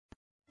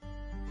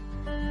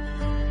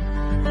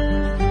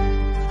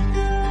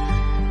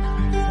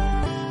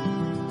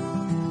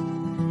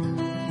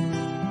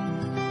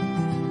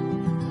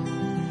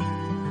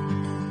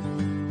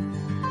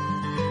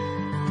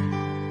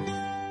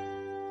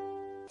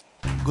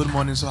Good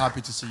morning. So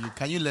happy to see you.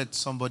 Can you let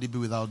somebody be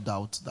without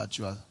doubt that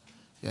you're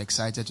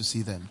excited to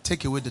see them?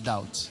 Take away the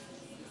doubt.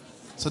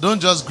 So don't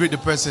just greet the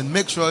person.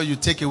 Make sure you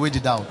take away the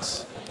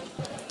doubt.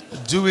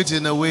 Do it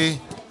in a way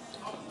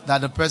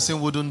that the person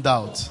wouldn't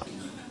doubt.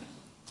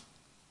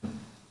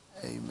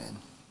 Amen.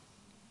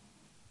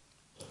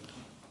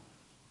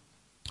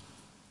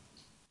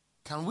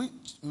 Can we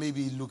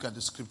maybe look at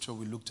the scripture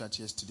we looked at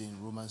yesterday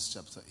in Romans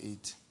chapter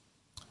 8,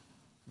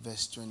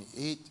 verse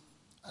 28?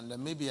 And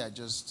then maybe I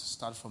just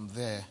start from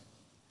there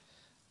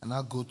and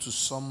I'll go to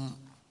some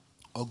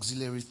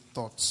auxiliary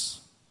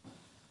thoughts,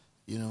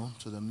 to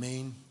the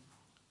main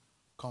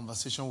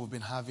conversation we've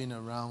been having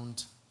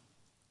around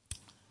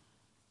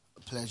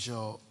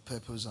pleasure,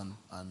 purpose, and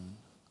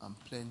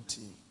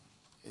plenty.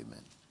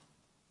 Amen.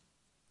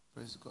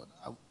 Praise God.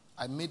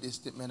 I made a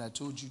statement I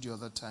told you the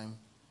other time,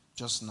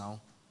 just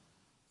now,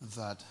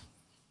 that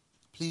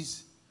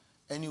please,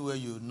 anywhere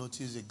you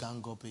notice a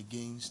gang up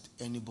against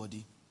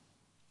anybody,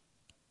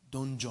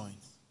 don't join.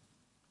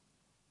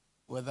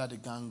 Whether the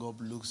gang up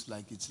looks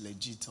like it's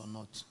legit or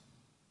not,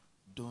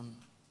 don't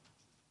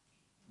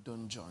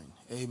join.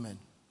 Amen.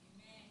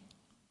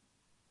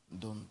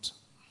 Don't.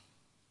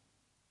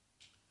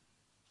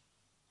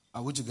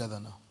 Are we together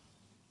now?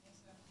 Yes,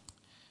 sir.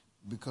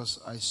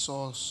 Because I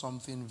saw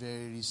something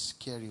very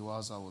scary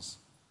whilst I was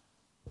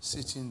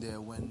sitting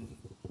there when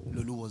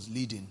Lulu was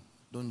leading.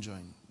 Don't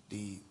join.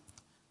 The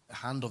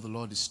hand of the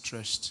Lord is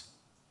stretched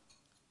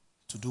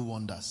to do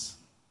wonders.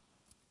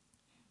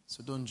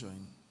 So don't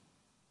join.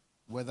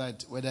 Whether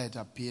it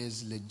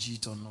appears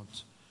legit or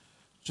not,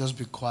 just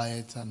be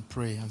quiet and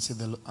pray and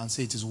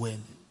say it is well.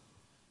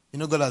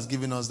 God has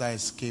given us that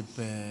escape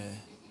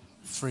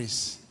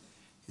phrase.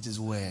 It is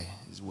well.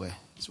 It's well.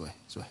 It's well.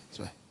 It's well. It's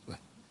well. It's well.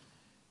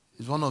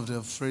 It's one of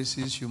the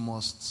phrases you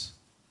must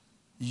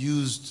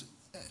use.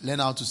 Learn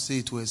how to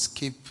say to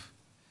escape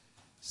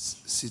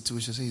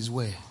situations. Say, it's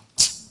well.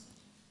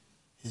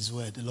 It's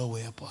well. The Lord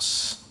will help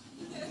us.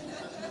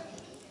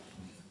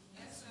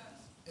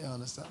 You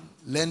understand?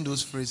 Learn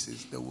those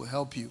phrases that will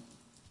help you.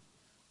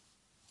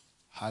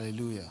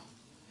 Hallelujah.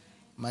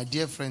 My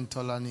dear friend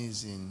Tolani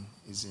is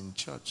in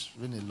church.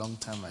 It's been a long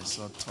time I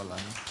saw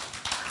Tolani.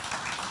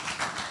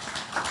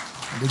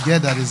 The girl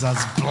that is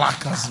as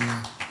black as me.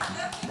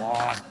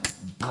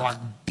 Black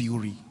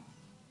beauty.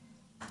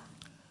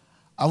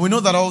 And we know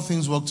that all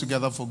things work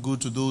together for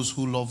good to those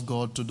who love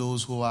God, to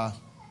those who are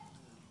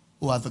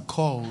the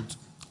called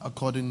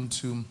according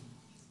to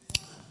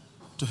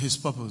his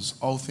purpose.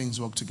 All things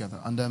work together.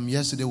 And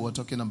yesterday we were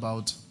talking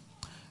about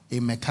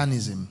a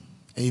mechanism,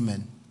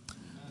 amen,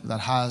 that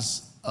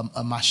has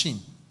a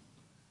machine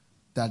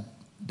that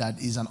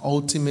is an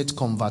ultimate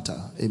converter.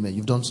 Amen.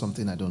 You've done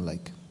something I don't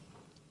like.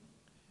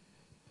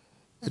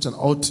 It's an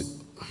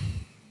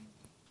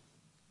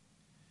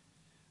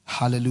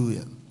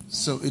hallelujah.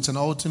 So it's an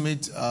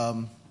ultimate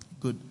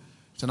good.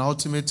 It's an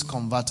ultimate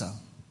converter.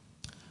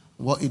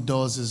 What it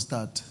does is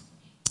that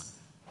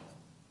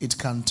it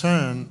can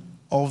turn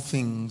all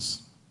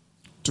things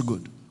to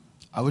good.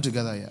 Are we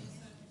together here?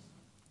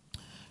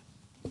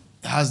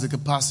 It has the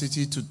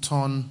capacity to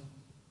turn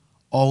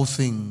all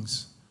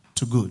things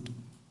to good.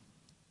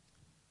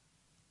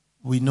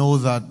 We know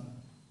that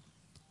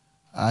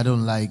I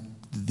don't like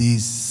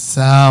this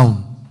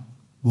sound.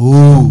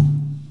 Whoa.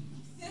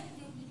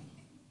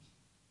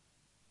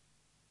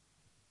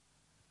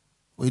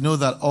 We know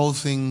that all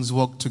things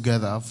work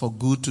together for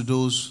good to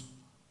those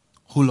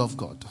who love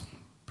God.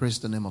 Praise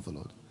the name of the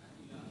Lord.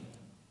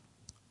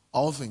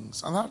 All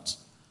things. And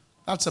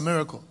that's a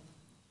miracle.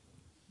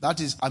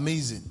 That is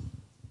amazing.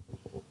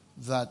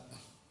 That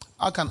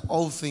how can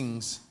all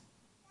things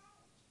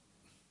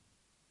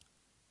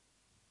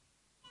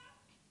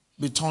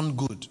be turned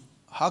good?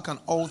 How can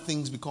all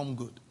things become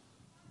good?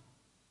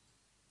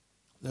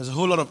 There's a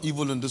whole lot of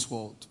evil in this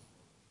world.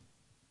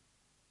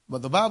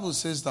 But the Bible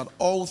says that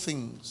all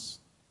things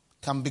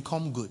can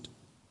become good.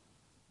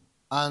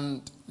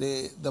 And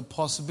the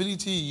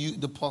possibility,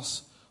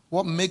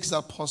 what makes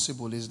that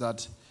possible is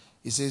that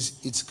it says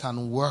it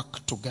can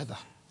work together.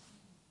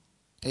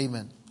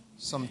 Amen.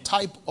 Some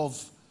type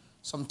of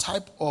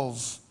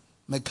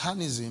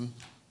mechanism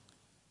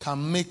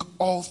can make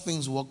all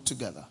things work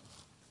together.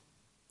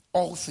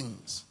 All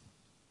things.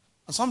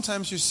 And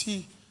sometimes you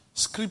see,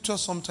 scripture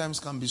sometimes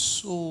can be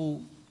so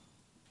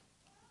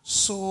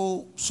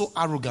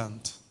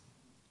arrogant.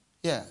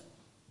 Yeah.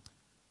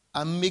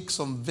 And make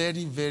some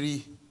very,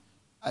 very...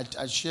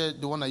 I share,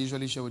 the one I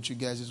usually share with you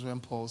guys is when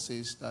Paul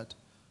says that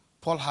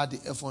Paul had the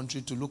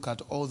effrontery to look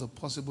at all the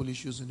possible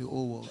issues in the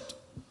whole world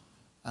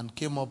and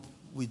came up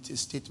with a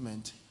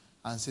statement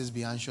and says,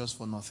 be anxious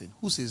for nothing.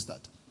 Who says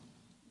that?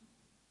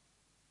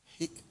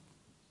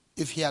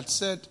 If he had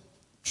said,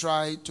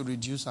 try to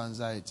reduce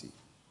anxiety,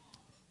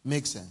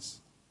 makes sense.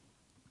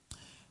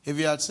 If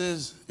he had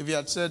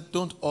said,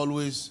 don't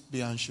always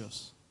be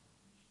anxious,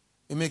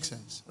 it makes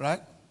sense,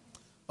 right?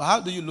 But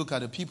how do you look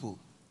at the people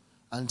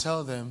and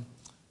tell them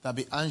that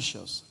be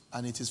anxious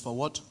and it is for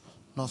what?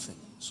 Nothing.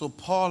 So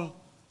Paul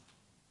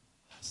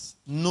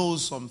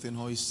knows something,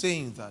 or is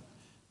saying that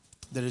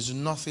there is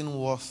nothing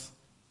worth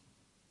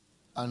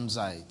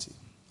anxiety.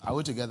 Are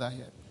we together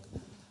here?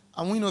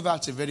 And we know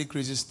that's a very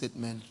crazy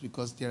statement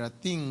because there are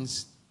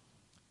things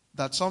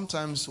that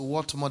sometimes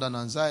what more than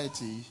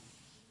anxiety,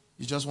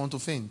 you just want to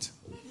faint.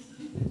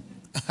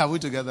 Are we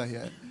together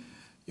here?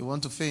 You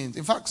want to faint.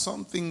 In fact,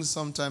 some things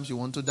sometimes you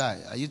want to die.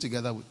 Are you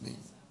together with me?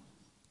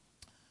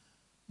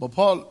 But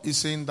Paul is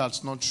saying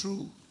that's not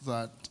true,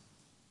 that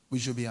we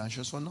should be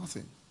anxious for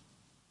nothing.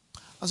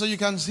 And so you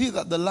can see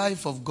that the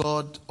life of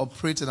God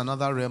operates in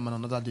another realm and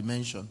another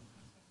dimension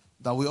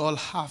that we all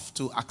have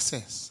to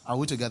access. Are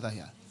we together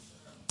here?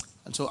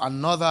 And so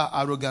another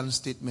arrogant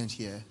statement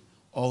here,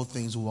 all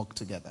things work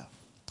together.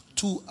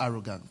 Too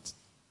arrogant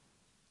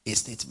a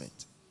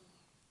statement.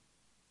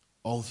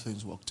 All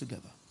things work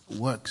together.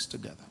 Works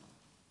together.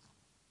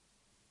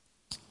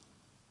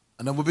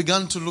 And then we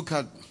began to look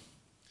at,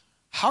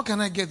 how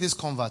can I get this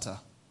converter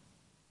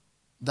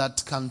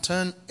that can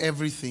turn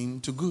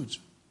everything to good?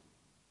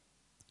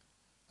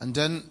 And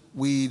then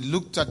we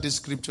looked at this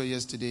scripture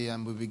yesterday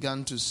and we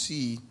began to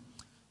see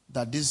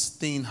that this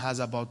thing has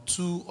about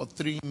 2 or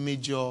 3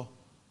 major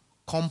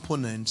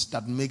components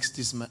that makes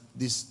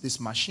this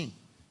machine.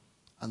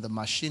 And the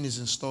machine is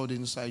installed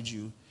inside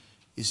you.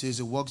 It says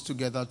it works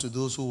together to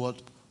those who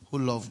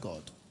love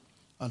God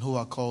and who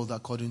are called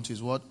according to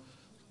his what?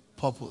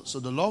 Purpose. So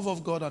the love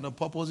of God and the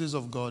purposes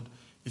of God,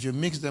 if you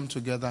mix them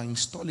together and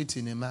install it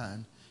in a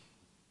man,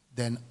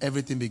 then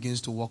everything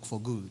begins to work for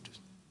good.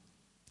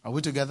 Are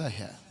we together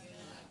here?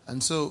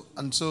 And so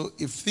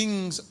if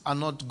things are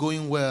not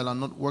going well and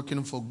not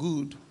working for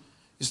good,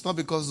 it's not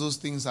because those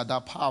things are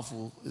that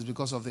powerful. It's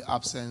because of the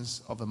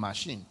absence of a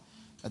machine.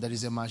 That there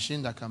is a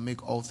machine that can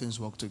make all things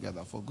work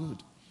together for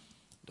good.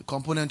 The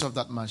component of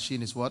that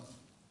machine is what?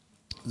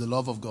 The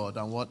love of God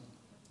and what?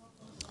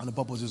 And the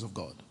purposes of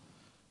God.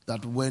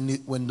 That when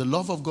the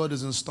love of God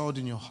is installed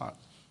in your heart,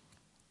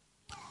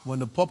 when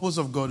the purpose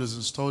of God is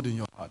installed in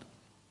your heart,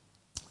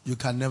 you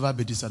can never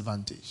be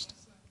disadvantaged.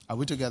 Are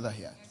we together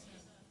here?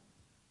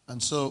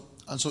 And so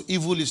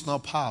evil is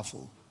not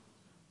powerful.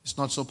 It's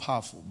not so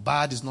powerful.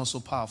 Bad is not so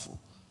powerful.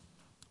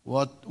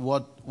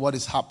 What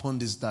has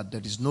happened is that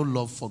there is no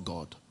love for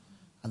God.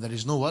 And there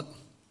is no what?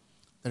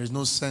 There is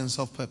no sense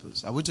of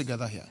purpose. Are we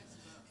together here?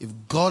 If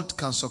God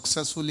can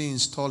successfully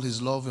install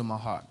his love in my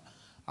heart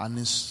and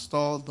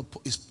install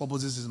his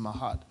purposes in my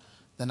heart,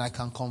 then I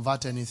can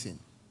convert anything.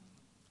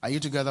 Are you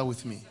together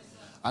with me?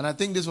 And I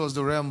think this was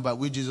the realm by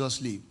which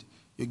Jesus lived.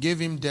 You gave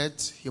him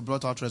death, he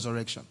brought out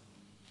resurrection.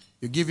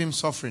 You give him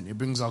suffering, he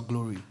brings out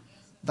glory.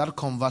 That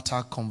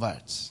converter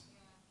converts.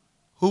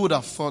 Who would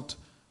have thought,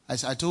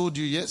 as I told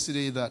you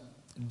yesterday, that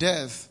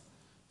the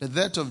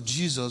death of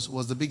Jesus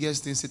was the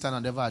biggest thing Satan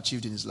had ever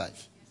achieved in his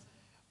life.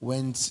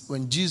 When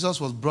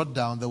Jesus was brought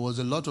down, there was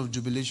a lot of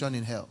jubilation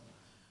in hell.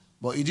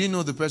 But he didn't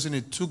know the person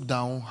he took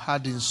down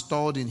had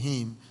installed in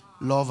him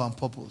love and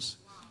purpose.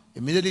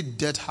 Immediately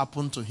death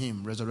happened to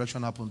him,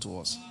 resurrection happened to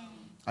us.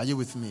 Are you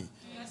with me?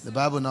 The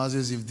Bible now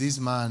says, if this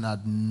man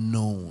had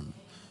known.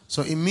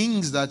 So it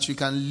means that you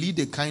can lead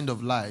a kind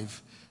of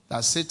life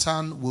that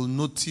Satan will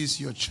notice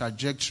your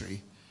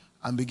trajectory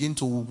and begin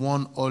to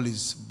warn all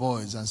his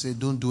boys and say,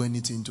 don't do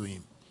anything to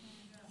him.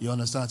 You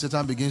understand?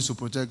 Satan begins to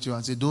protect you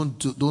and say, don't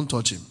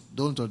touch him.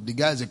 Don't touch. The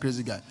guy is a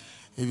crazy guy.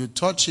 If you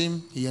touch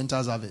him, he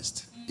enters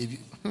harvest. If you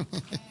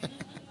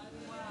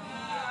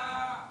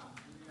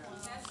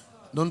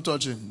don't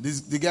touch him.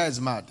 The guy is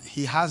mad.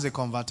 He has a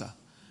converter.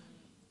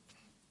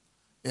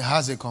 He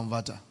has a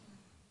converter.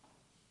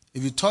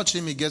 If you touch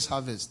him, he gets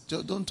harvest.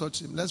 Don't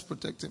touch him. Let's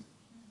protect him.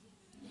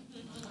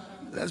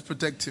 Let's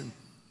protect him.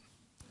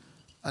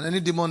 And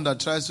any demon that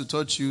tries to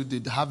touch you,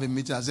 they have a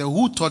meeting and say,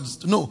 who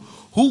touched? No.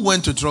 Who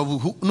went to trouble?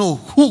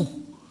 Who?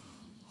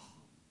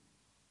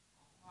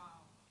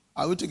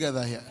 Are we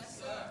together here?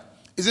 Yes,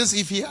 it says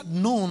if he had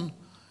known,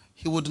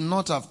 he would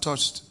not have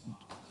touched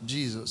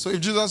Jesus. So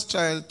if Jesus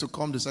tried to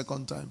come the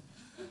second time,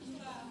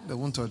 they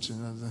won't touch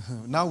him.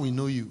 Now we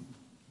know you.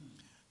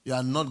 You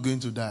are not going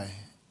to die.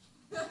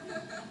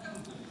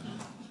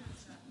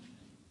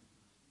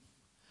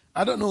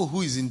 I don't know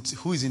who is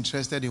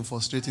interested in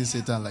frustrating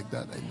Satan like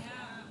that. I know.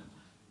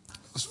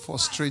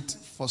 Frustrate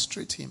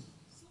him.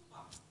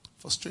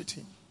 Frustrate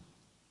him.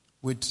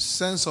 With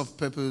sense of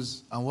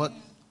purpose and what?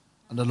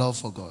 And the love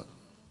for God.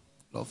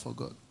 Love for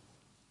God.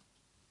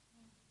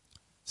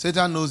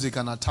 Satan knows he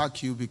can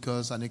attack you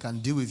and he can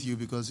deal with you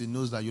because he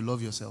knows that you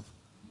love yourself.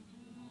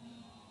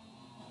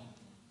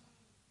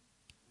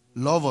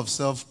 Love of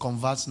self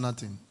converts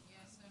nothing.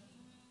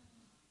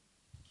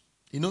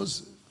 He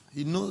knows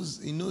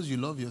you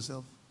love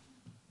yourself.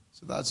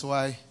 So that's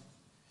why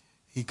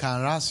he can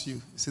harass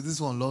you. See, this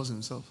one loves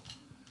himself.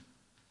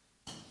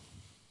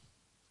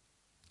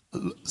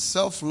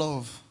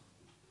 Self-love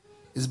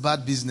is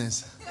bad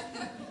business.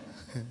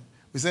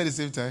 We said at the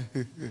same time.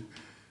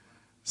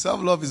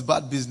 Self-love is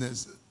bad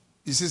business.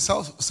 You see,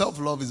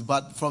 self-love is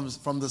bad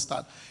from the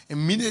start.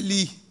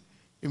 Immediately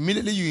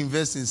you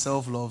invest in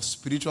self-love,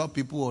 spiritual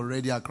people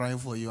already are crying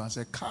for you and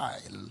say,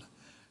 Kyle,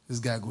 this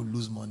guy could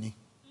lose money.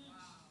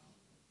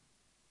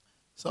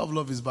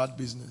 Self-love is bad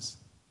business.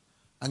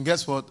 And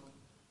guess what?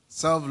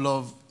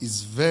 Self-love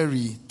is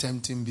very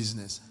tempting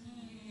business.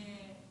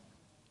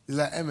 It's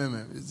like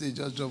MMM. It's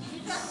just drop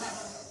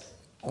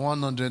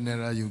 100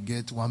 naira, you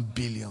get 1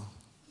 billion.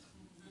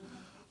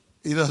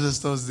 You know the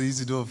stuff they used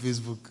to do on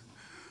Facebook.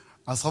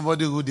 And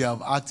somebody who they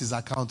have hacked his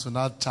account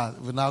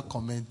will now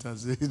comment and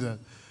say that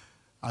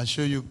I'll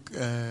show you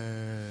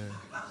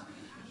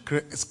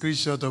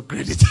screenshot of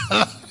credit.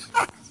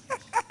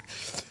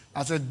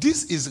 I said,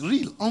 this is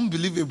real,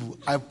 unbelievable.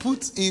 I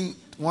put in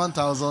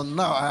 1,000,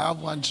 now I have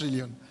 1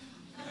 trillion.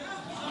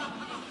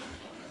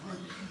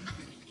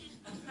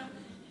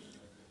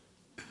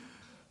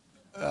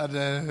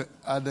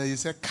 And he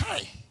said,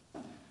 Kai,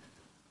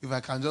 if I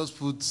can just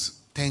put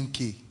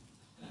 10K,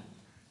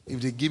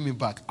 if they give me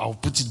back, I'll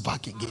put it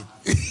back again.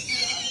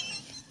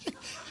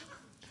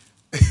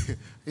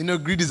 You know,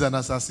 greed is an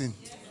assassin.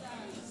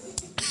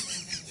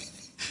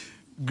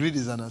 Greed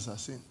is an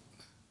assassin.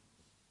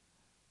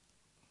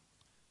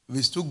 If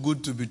it's too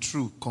good to be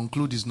true,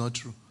 conclude it's not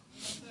true.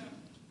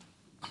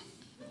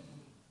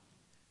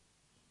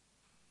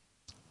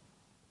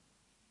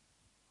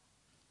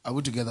 Are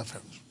we together,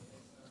 friends?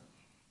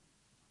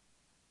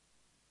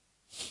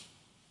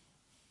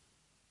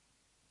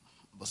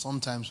 But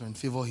sometimes when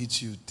favor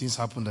hits you, things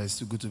happen that is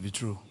too good to be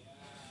true.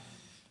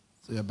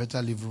 So you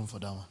better leave room for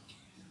that one.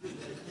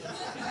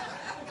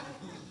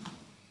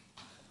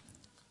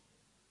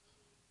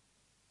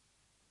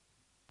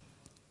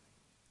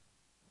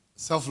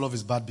 Self-love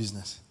is bad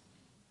business.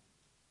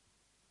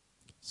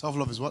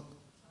 Self-love is what?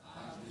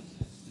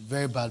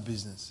 Very bad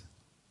business.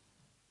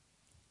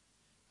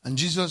 And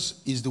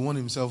Jesus is the one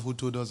himself who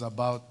told us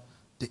about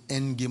the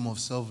end game of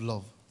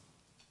self-love.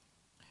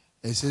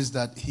 He says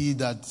that he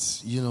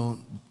that,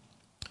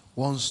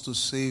 wants to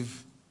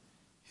save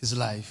his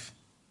life,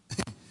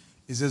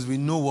 he says we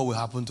know what will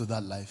happen to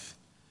that life.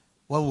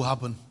 What will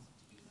happen?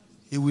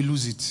 He will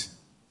lose it.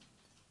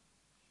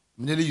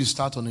 Immediately you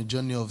start on a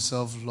journey of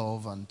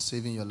self-love and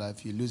saving your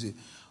life, you lose it.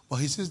 But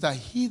he says that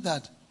he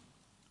that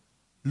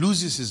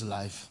loses his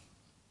life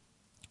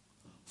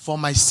for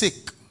my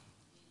sake.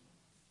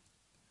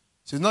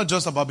 So it's not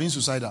just about being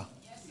suicidal.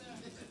 Yes, sir.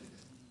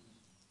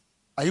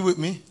 Are you with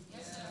me?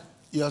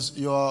 Yes, sir.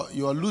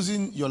 You are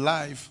losing your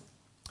life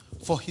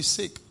for his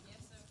sake. Yes,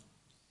 sir.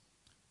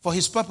 For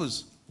his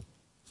purpose.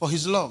 For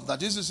his love.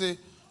 That is to say,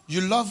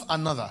 you love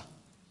another.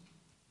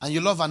 And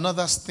you love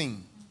another's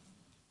thing,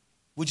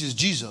 which is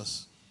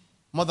Jesus,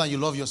 more than you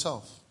love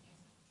yourself.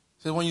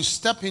 So when you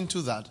step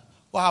into that,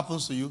 what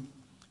happens to you?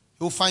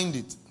 You'll find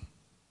it.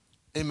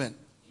 Amen.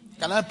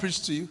 Can I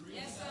preach to you?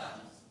 Yes, sir.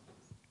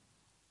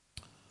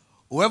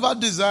 Whoever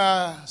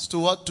desires to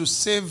what? To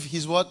save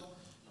his what?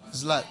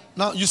 His life.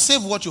 Now, you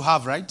save what you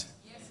have, right?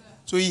 Yes, sir.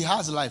 So he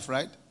has life,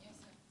 right? Yes,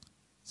 sir.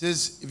 It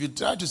says, if you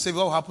try to save,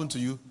 what will happen to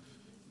you?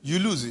 You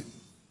lose it.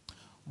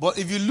 But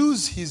if you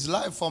lose his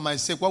life for my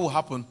sake, what will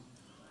happen?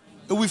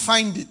 We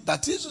find it.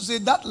 That is to say,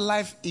 that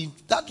life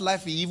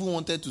he even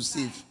wanted to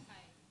save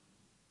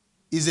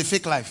is a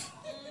fake life.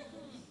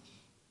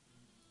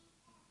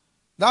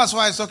 That's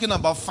why it's talking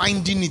about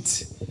finding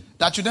it.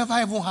 That you never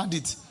even had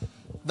it.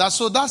 That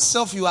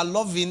self you are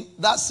loving,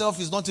 that self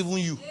is not even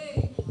you.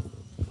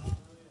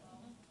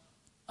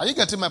 Are you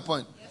getting my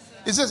point?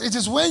 It says it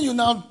is when you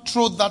now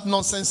throw that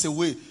nonsense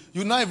away,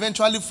 you now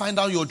eventually find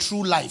out your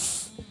true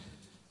life.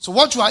 So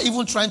what you are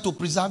even trying to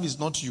preserve is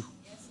not you.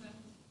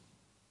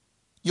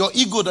 Your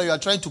ego that you are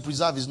trying to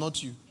preserve is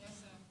not you. Yes,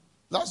 sir.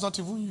 That's not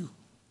even you.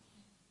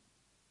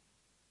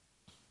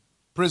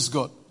 Praise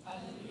God.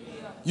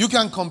 Hallelujah. You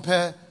can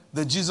compare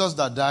the Jesus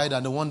that died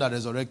and the one that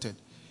resurrected.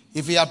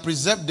 If he had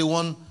preserved the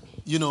one,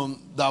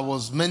 that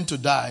was meant to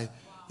die,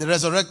 the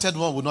resurrected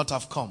one would not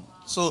have come.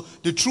 So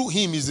the true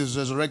him is the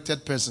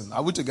resurrected person.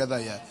 Are we together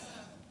here?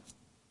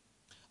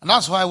 And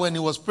that's why when he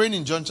was praying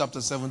in John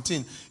chapter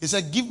 17, he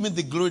said, give me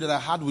the glory that I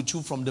had with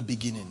you from the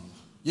beginning.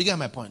 You get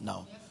my point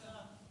now? Yes,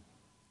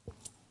 sir.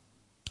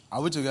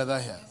 Are we together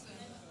here? Yes, sir.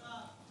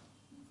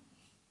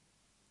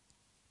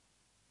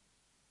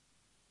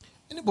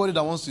 Anybody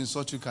that wants to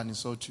insult you can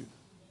insult you.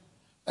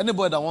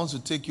 Anybody that wants to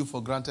take you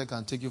for granted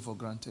can take you for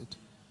granted.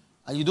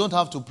 And you don't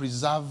have to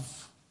preserve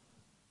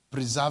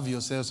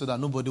yourself so that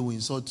nobody will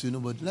insult you.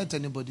 Let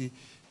anybody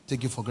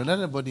take you for granted.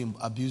 Let anybody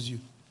abuse you.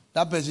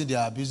 That person they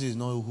are abusing is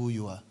not who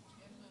you are.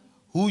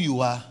 Who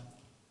you are,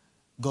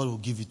 God will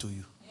give it to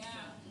you. Yeah.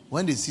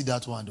 When they see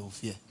that one, they will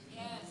fear.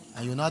 Yes.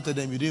 And you now tell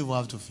them, you don't even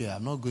have to fear.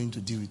 I'm not going to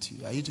deal with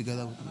you. Are you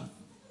together with me?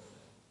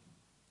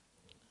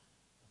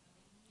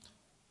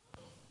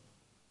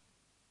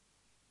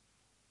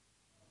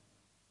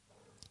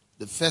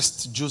 The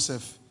first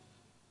Joseph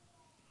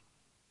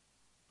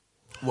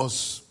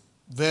was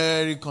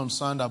very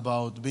concerned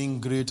about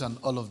being great and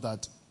all of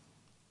that.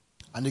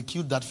 And they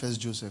killed that first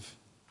Joseph.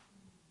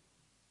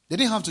 They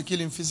didn't have to kill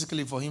him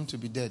physically for him to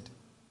be dead.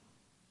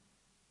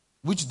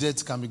 Which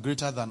death can be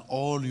greater than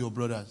all your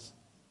brothers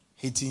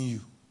hating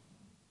you?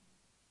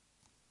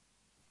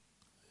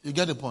 You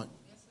get the point?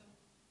 Yes, sir.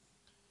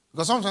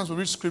 Because sometimes we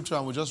read scripture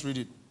and we just read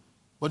it.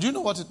 But do you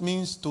know what it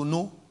means to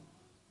know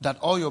that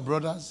all your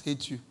brothers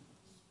hate you?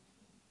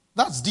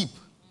 That's deep.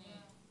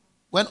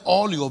 When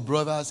all your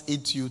brothers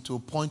hate you to a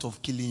point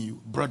of killing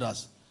you,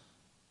 brothers.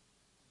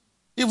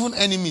 Even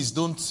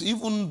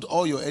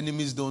all your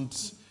enemies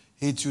don't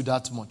hate you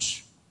that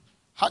much.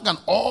 How can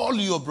all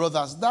your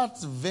brothers, that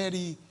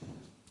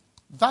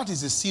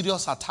is a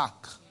serious attack.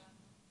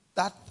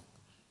 That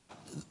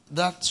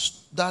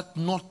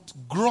not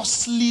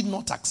grossly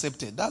not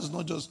accepted. That's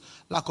not just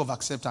lack of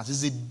acceptance.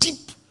 It's a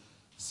deep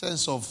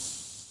sense of,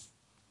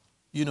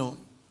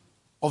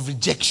 of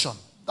rejection.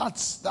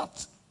 That's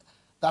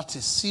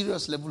a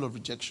serious level of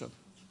rejection.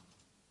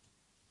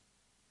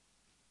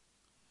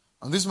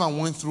 And this man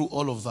went through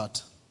all of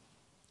that.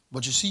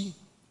 But you see,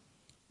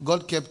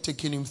 God kept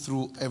taking him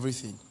through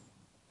everything.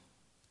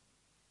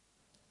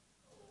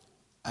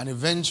 And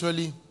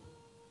eventually,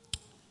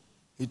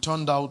 he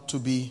turned out to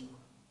be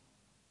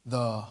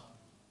the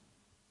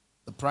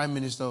prime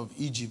minister of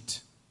Egypt.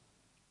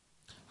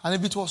 And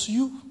if it was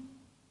you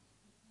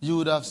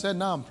would have said,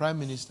 now I'm prime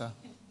minister.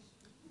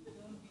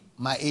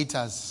 My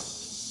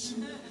haters.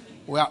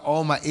 Where are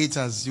all my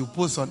haters? You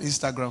post on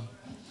Instagram.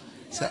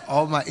 Say,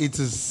 all my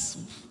haters.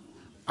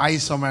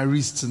 Ice on my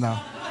wrist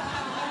now.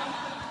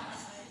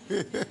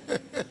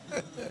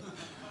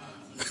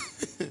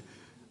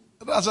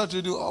 That's what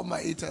you do, all my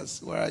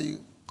haters. Where are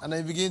you? And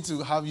I begin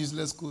to have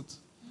useless quotes.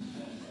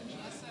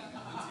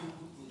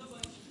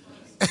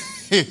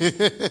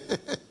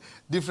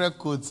 Different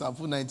quotes. I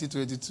put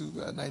 1922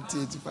 and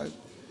 1985.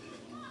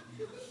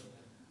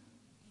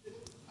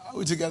 Are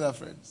we together,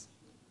 friends?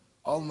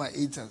 All my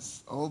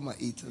haters. All my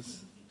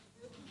haters.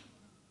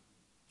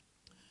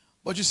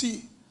 But you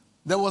see,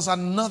 there was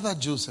another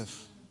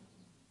Joseph.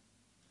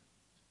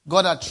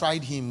 God had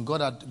tried him.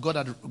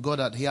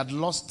 He had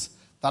lost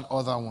that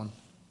other one.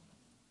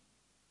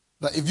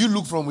 But if you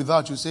look from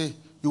without, you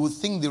would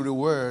think the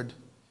reward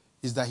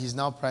is that he's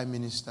now prime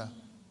minister.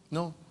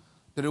 No.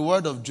 The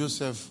reward of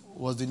Joseph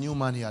was the new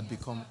man he had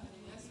become.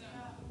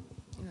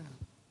 Yeah.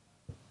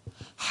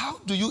 How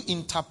do you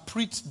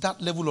interpret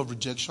that level of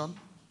rejection?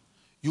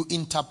 You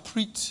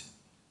interpret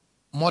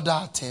murder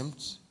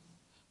attempts.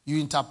 You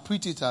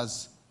interpret it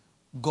as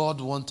God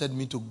wanted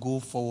me to go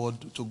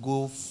forward, to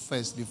go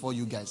first before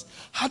you guys.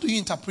 How do you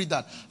interpret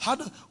that?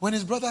 When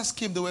his brothers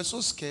came, they were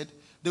so scared.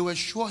 They were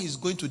sure he's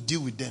going to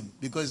deal with them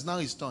because now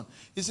he's done.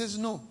 He says,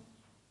 no.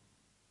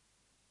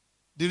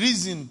 The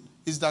reason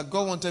is that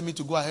God wanted me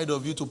to go ahead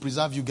of you to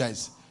preserve you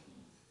guys.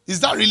 Is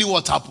that really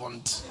what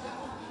happened?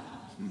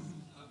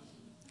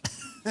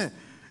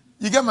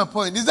 You get my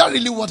point? Is that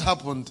really what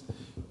happened?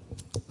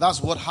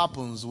 That's what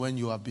happens when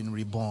you have been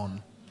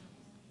reborn.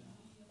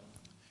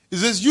 It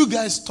says you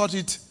guys thought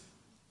it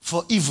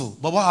for evil.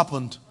 But what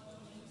happened?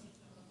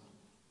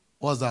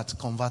 What was that?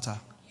 Converter.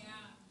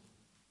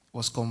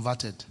 Was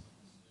converted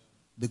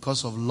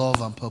because of love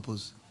and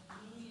purpose.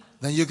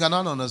 Then you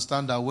cannot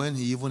understand that when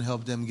he even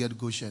helped them get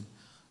Goshen,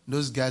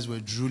 those guys were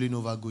drooling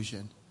over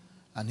Goshen.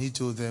 And he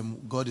told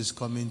them, God is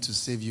coming to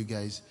save you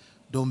guys.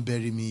 Don't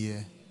bury me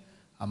here.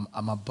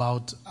 I'm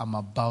about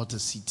a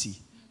city.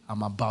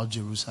 I'm about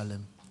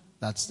Jerusalem.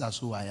 That's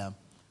who I am.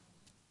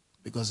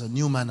 Because a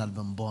new man had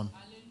been born.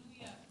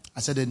 Hallelujah. I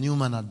said a new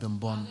man had been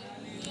born.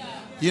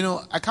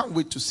 Hallelujah. I can't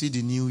wait to see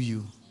the new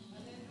you.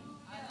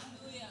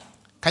 Hallelujah.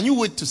 Can you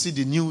wait to see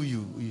the new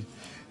you?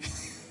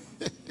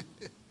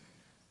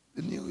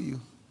 The new you.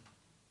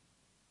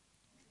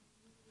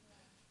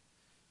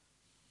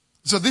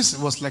 So this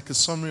was like a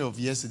summary of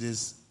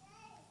yesterday's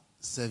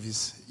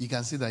service. You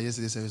can see that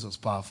yesterday's service was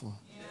powerful.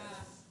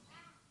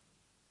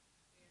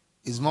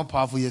 It's more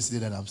powerful yesterday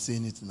than I'm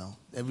saying it now.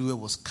 Everywhere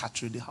was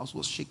scattered. The house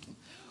was shaking.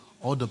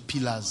 All the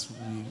pillars.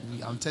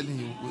 I'm telling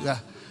you,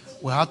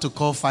 we had to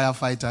call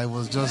firefighter. It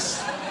was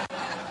just...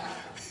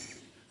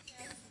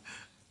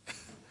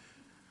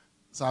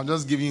 So I'm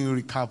just giving you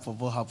a recap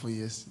of what happened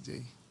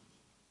yesterday.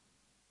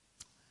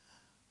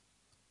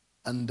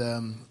 And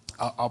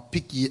I'll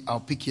pick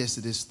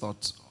yesterday's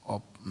thoughts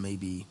up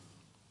maybe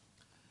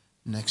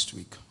next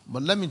week.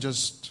 But let me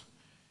just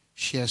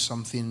share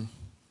something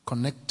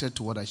connected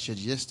to what I shared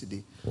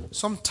yesterday.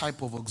 Some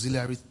type of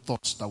auxiliary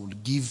thoughts that will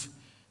give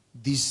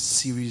this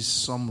series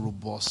some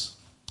robust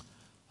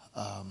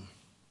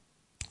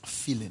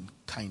feeling,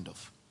 kind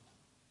of.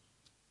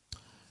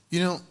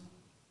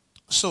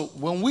 So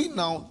when we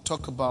now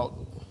talk about...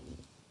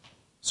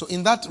 So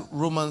in that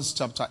Romans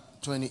chapter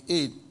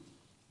 28,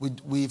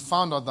 we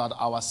found out that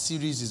our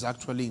series is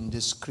actually in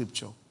this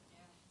scripture.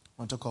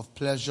 We talk of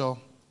pleasure,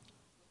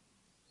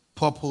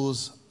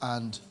 purpose,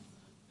 and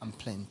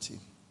plenty.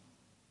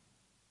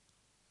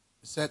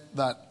 It said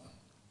that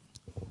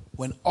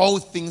when all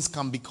things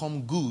can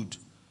become good,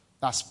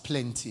 that's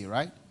plenty,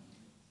 right?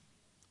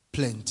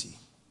 Plenty.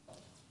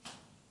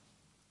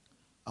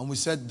 And we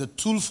said the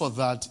tool for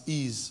that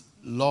is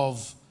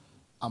love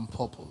and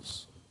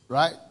purpose,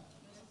 right?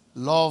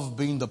 Love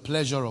being the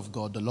pleasure of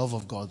God, the love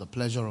of God, the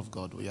pleasure of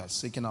God. We are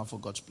seeking out for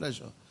God's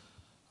pleasure.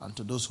 And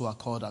to those who are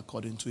called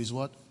according to his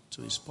what?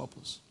 To his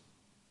purpose.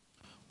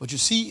 But you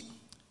see,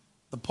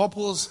 the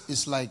purpose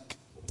is like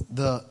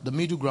the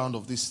middle ground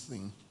of this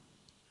thing.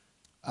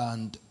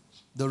 And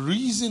the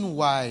reason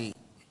why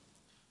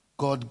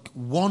God,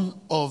 one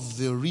of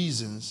the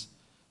reason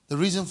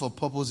for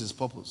purpose is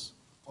purpose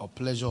or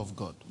pleasure of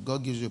God.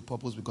 God gives you a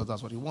purpose because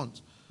that's what he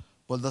wants.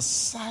 But the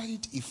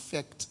side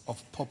effect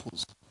of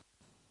purpose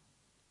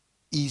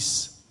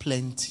is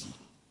plenty.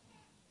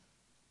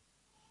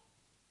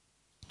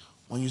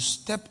 When you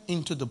step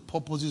into the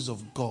purposes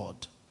of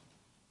God,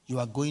 you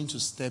are going to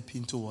step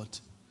into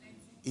what?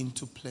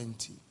 Into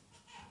plenty.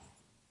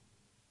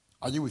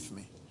 Are you with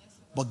me?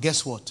 But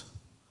guess what?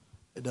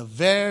 The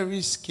very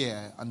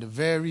scare and the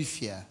very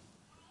fear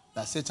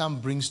that Satan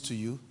brings to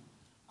you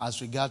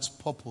as regards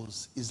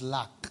purpose is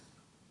lack.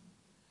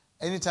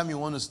 Anytime you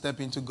want to step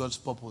into God's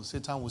purpose,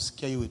 Satan will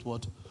scare you with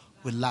what?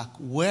 With lack.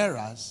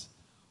 Whereas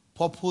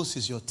purpose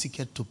is your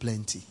ticket to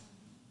plenty.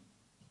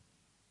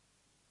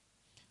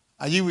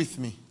 Are you with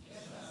me?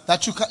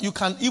 That you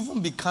can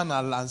even be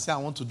carnal and say, I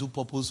want to do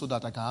purpose so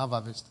that I can have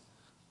harvest.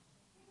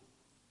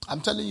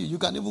 I'm telling you, you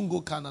can even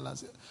go carnal and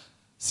say,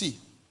 see,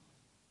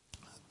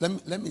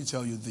 let me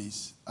tell you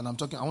this. And I want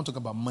to talk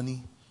about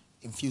money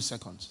in a few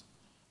seconds.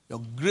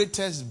 Your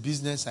greatest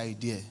business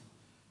idea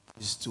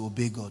is to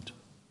obey God.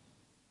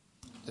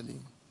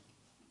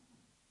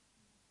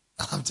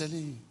 I'm telling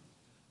you.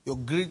 Your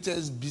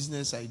greatest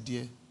business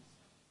idea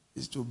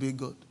is to obey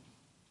God.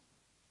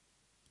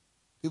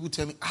 People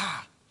tell me,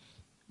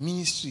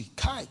 ministry.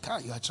 Kai,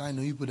 you are trying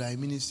to, people that are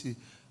in ministry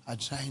are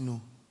trying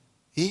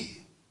to,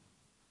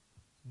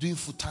 doing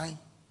full time,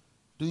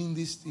 doing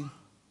this thing.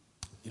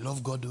 You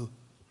love God though.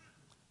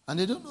 And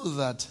they don't know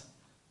that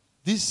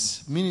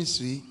this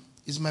ministry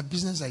is my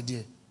business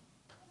idea.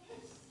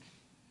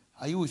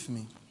 Are you with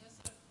me? Yes,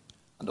 sir.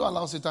 And don't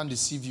allow Satan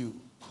deceive you.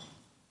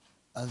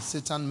 And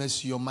Satan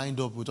mess your mind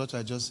up with what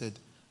I just said.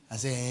 I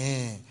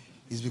say,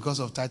 it's because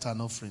of tithe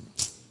and offering.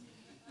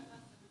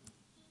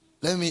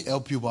 Let me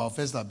help you, but I'll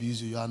first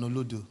abuse you. You are no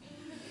lodo.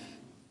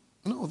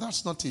 No,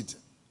 that's not it.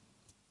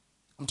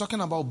 I'm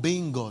talking about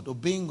obeying God.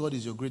 Obeying God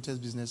is your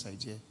greatest business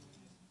idea.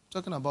 I'm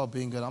talking about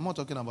obeying God. I'm not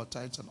talking about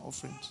tithes and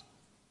offerings.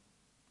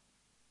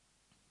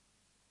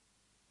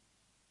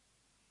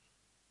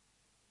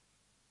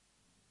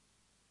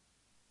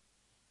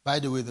 By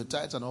the way, the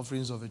tithes and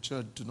offerings of a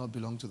church do not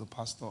belong to the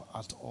pastor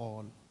at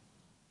all.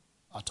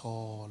 At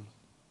all.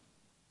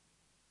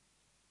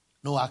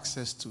 No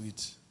access to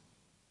it.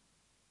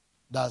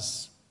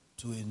 That's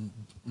to a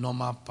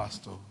normal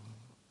pastor.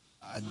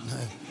 I've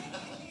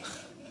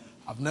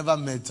never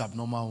met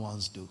abnormal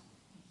ones though,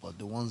 but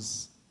the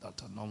ones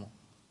that are normal.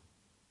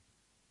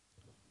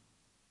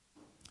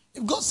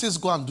 If God says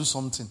go and do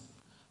something,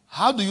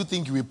 how do you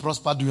think you will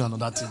prosper doing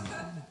another thing?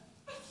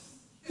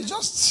 It's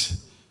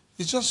just,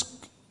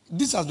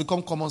 this has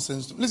become common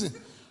sense. Listen,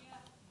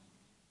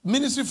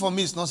 ministry for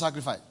me is not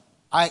sacrifice.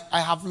 I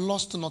have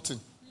lost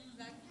nothing.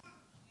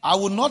 I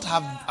would not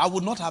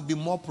have been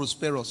more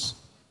prosperous.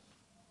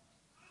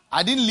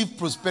 I didn't leave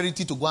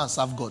prosperity to go and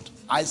serve God.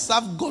 I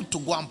served God to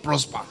go and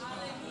prosper.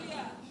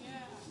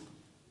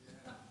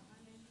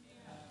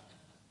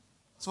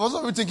 So for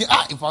some people thinking,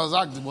 if I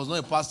was not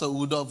a pastor, who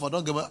would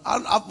don't get money.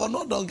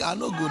 I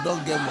know good,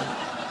 don't get money.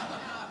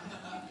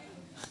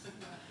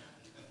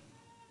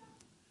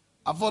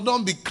 I for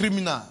don't be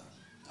criminal.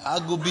 I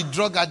go be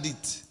drug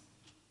addict.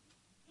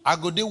 I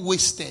go dey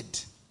wasted.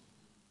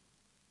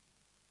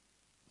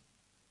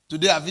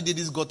 Today I did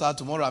this gutter,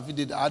 tomorrow I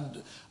did.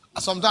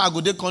 Sometimes I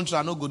go to country,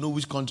 I don't go know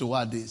which country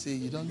what they say.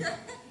 You don't know.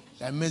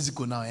 Like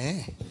Mexico now,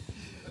 eh?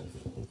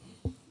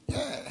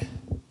 Yeah.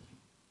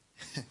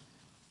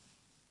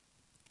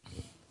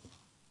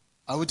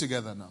 Are we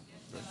together now?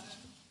 Right.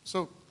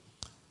 So,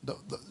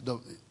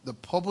 the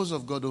purpose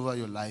of God over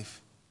your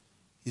life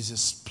is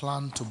His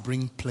plan to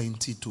bring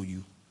plenty to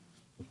you.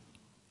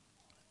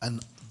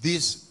 And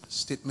this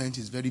statement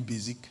is very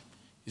basic.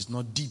 It's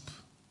not deep.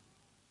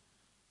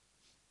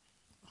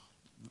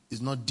 It's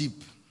not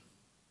deep.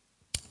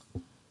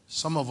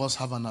 Some of us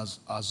have an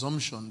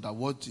assumption that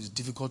what is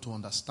difficult to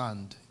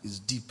understand is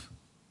deep.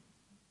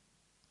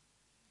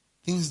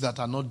 Things that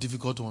are not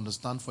difficult to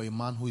understand for a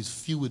man who is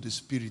filled with the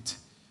Spirit,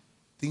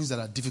 things that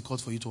are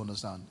difficult for you to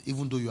understand,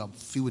 even though you are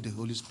filled with the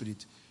Holy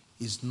Spirit,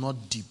 is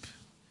not deep.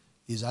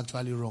 It's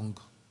actually wrong.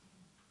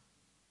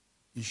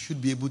 You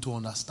should be able to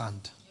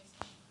understand.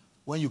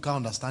 When you can't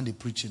understand the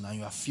preaching and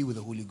you are filled with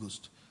the Holy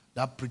Ghost,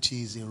 that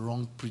preaching is a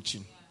wrong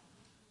preaching.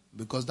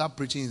 Because that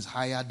preaching is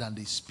higher than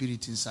the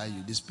Spirit inside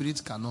you. The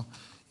Spirit cannot.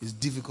 It's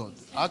difficult.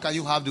 How can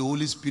you have the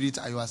Holy Spirit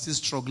and you are still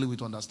struggling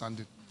with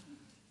understanding?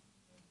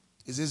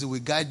 It says He will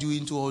guide you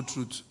into all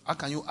truth. How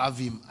can you have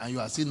Him and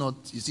you still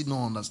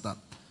don't understand?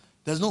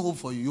 There's no hope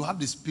for you. You have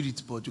the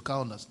Spirit, but you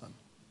can't understand.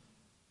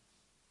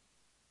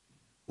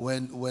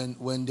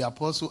 When the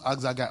apostle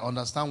asked that guy,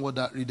 understand what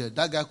that reader,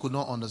 that guy could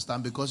not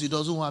understand because he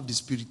doesn't have the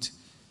Spirit.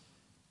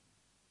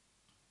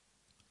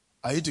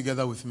 Are you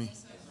together with me?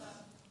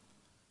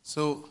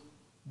 So,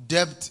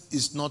 depth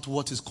is not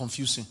what is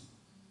confusing.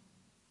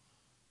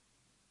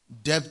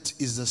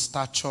 Depth is the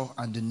stature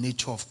and the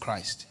nature of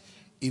Christ.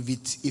 If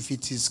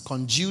it is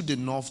congealed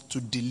enough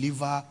to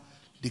deliver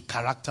the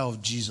character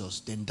of Jesus,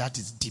 then that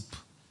is deep.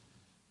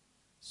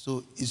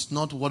 So, it's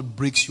not what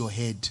breaks your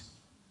head.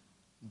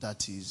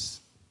 that is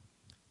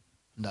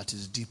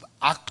deep.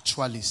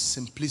 Actually,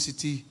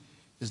 simplicity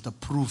is the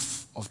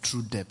proof of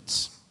true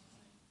depth.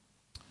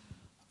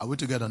 Are we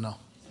together now?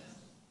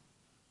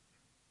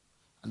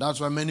 And that's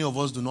why many of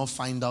us do not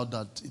find out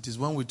that it is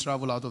when we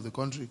travel out of the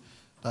country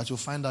that you'll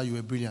find out you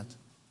were brilliant.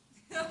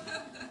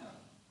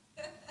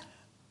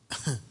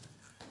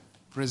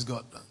 Praise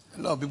God.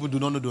 A lot of people do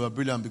not know they were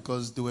brilliant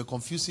because they were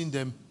confusing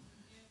them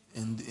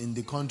in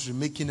the country,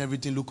 making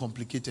everything look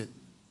complicated.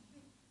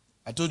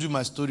 I told you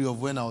my story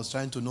of when I was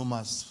trying to know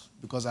maths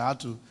because I had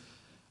to.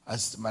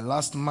 My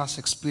last maths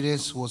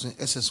experience was in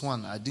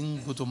SS1. I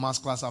didn't go to maths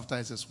class after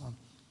SS1.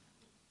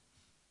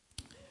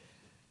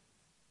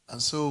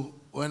 And so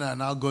when I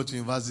now got to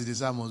university, they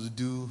said I must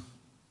do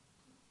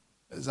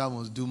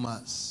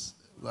maths.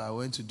 I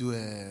went to do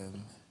a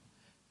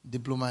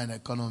diploma in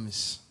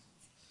economics.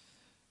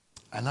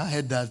 And I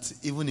heard that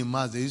even in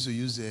maths, they used to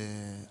use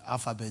an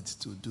alphabet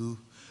to do.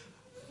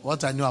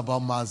 What I knew about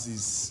maths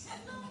is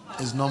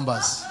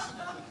numbers.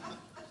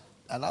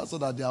 And also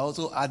that they are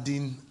also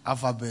adding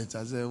alphabet.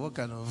 I said, what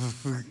kind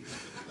of...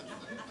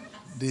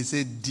 They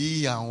say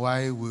D and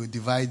Y will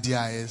divide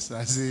DIS.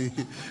 I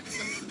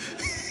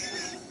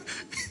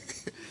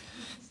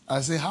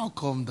say, how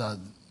come that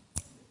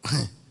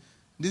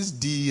this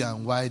D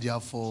and Y, they are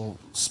for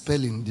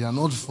spelling, they are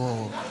not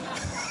for...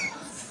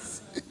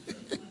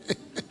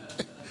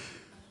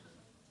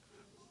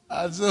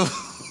 And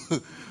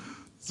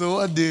so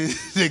what they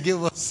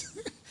gave us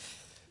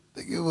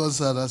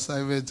an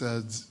assignment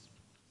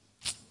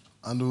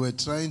and we were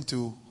trying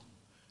to,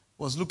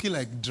 was looking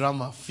like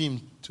drama,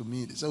 film to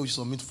me. They said we should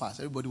submit fast.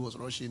 Everybody was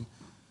rushing.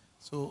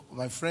 So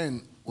my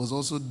friend was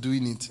also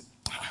doing it.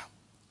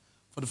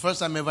 For the first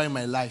time ever in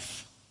my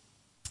life,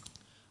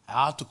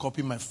 I had to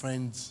copy my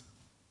friend's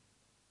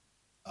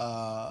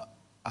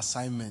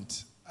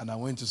assignment and I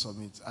went to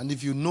submit. And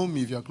if you know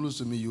me, if you're close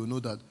to me, you will know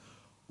that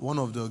one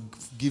of the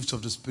gifts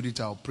of the Spirit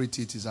I operate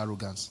it is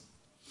arrogance.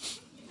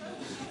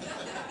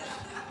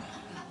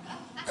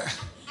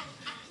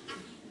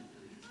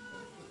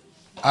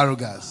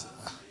 Arrogance.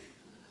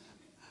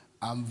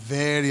 I'm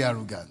very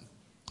arrogant.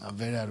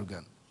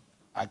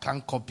 I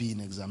can't copy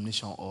in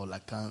examination or I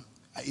can't.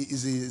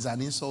 It's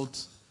an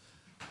insult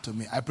to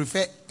me. I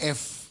prefer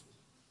F.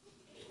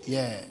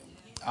 Yeah.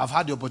 I've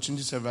had the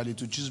opportunity severally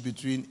to choose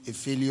between a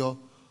failure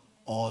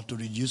or to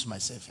reduce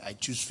myself. I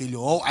choose failure.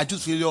 Or I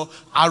choose failure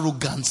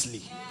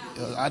arrogantly.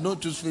 I don't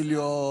choose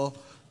failure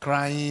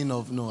crying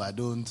of no, I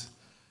don't.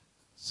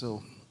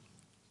 So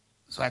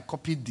I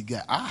copied the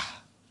guy.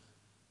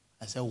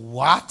 I said,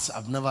 what?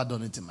 I've never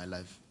done it in my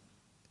life.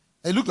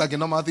 It looked like a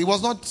normal thing.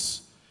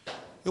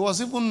 It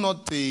was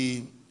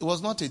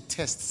not a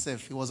test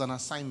self. It was an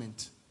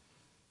assignment.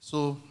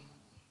 So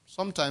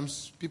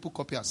sometimes people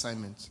copy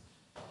assignments.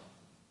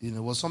 It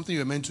was something you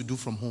were meant to do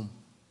from home.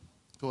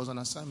 It was an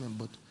assignment,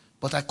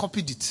 but I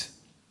copied it.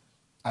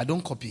 I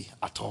don't copy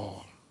at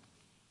all.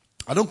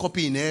 I don't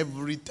copy in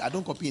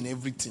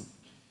everything.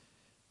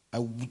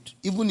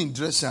 Even in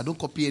dressing, I don't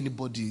copy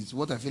anybody. It's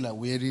what I feel like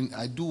wearing.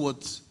 I do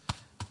what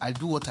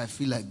I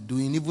feel like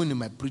doing. Even in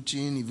my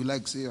preaching, if you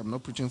like say I'm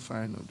not preaching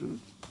fine, I'll do it.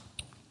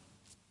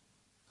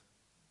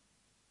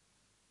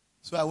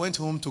 So I went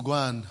home to go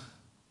and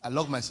I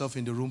locked myself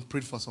in the room,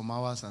 prayed for some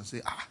hours and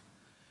say,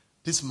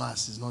 this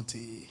mass is not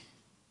a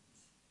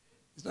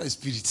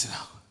spirit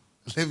now.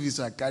 Let me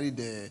so I carried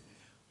the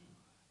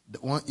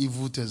one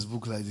evil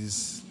textbook like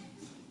this.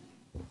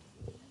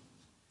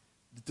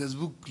 The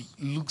textbook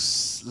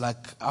looks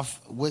like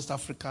West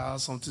Africa,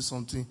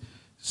 something,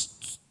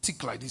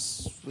 stick like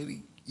this,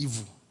 very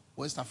evil.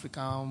 West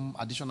African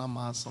additional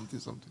mass, something.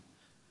 So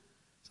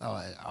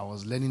I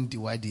was learning the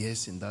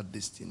YDS in that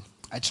thing.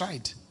 I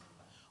tried.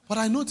 But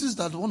I noticed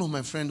that one of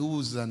my friends who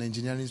was an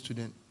engineering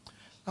student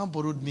now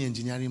borrowed me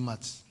engineering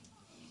maths.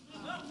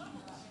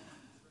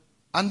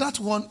 And that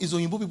one is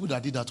Oyinbo people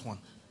that did that one.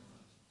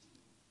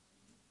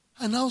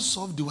 I now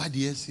solved the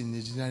YDS in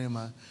engineering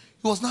maths.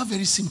 It was now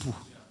very simple.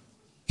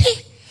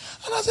 Hey!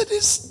 And I said,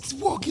 this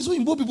work is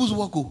Oyinbo people's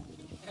work.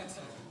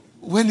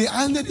 When they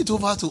handed it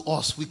over to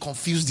us, we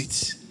confused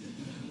it.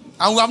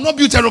 And we have not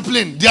built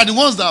aeroplane. They are the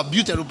ones that have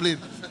built aeroplane.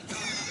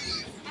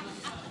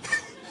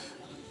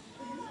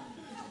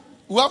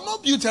 We have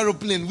not built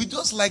aeroplane. We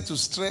just like to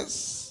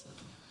stress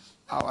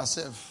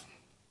ourselves.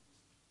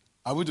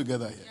 Are we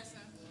together here? Yes,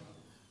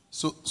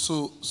 sir.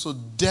 So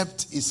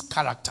depth is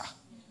character.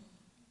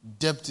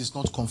 Depth is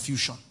not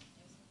confusion.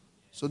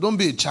 So don't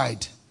be a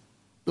child.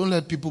 Don't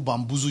let people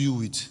bamboozle you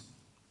with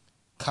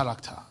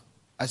character.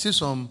 I see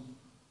some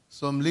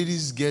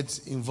ladies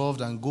get involved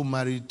and go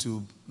married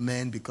to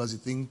men because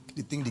they think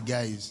the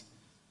guy is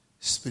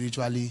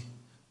spiritually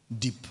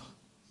deep.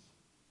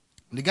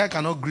 The guy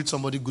cannot greet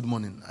somebody good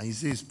morning and he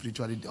says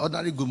spiritually.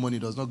 Ordinary good morning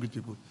does not greet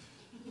people.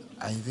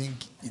 And you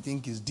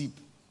think he's deep.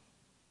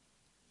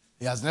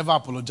 He has never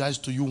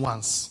apologized to you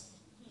once.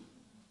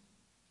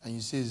 And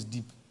you say it's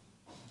deep.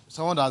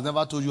 Someone that has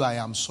never told you I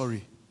am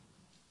sorry.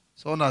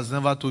 Someone that has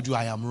never told you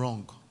I am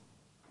wrong.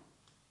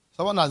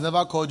 Someone that has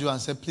never called you and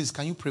said, please,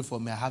 can you pray for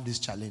me? I have this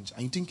challenge.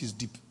 And you think it's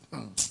deep.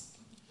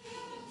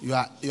 You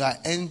are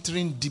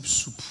entering deep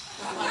soup.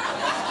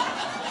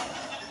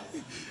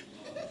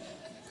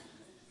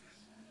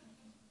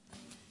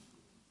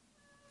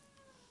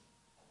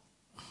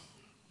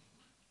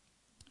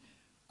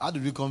 How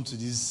did we come to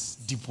these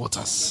deep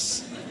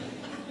waters?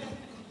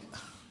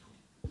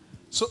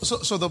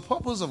 So the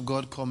purpose of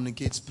God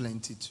communicates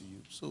plenty to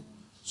you.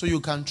 So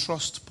you can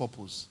trust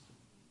purpose.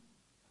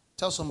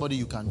 Tell somebody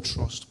you can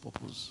trust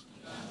purpose.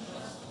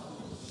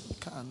 You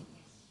can.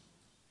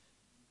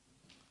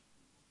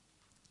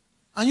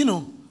 And you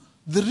know,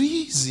 the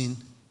reason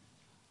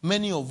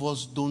many of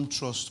us don't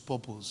trust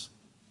purpose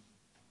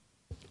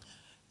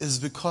is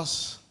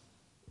because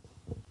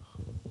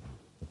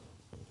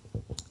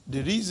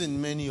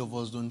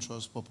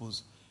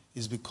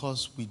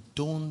we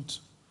don't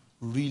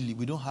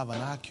have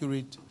an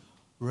accurate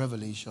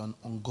revelation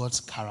on God's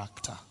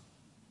character.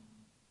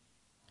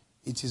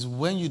 It is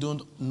when you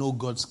don't know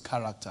God's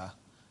character,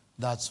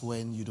 that's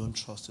when you don't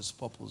trust His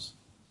purpose.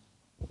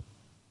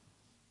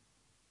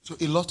 So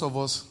a lot of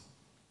us,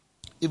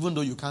 even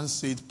though you can't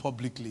say it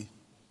publicly,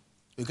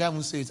 you can't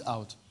even say it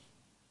out,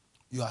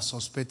 you are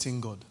suspecting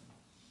God.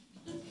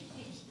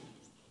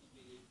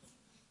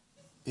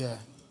 Yeah,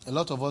 a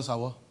lot of us are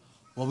what?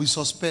 Well, we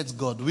suspect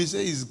God. We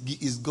say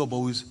He's God, but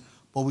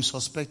we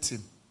suspect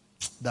Him.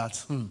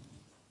 That,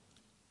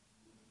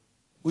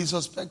 we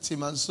suspect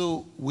Him, and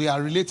so we are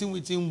relating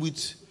with Him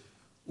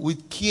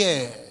with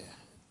care.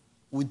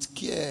 With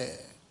care.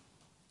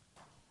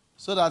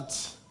 So that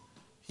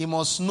He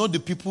must know the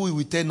people who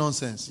will tell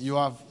nonsense. You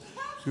are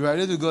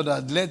related with God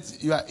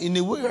that in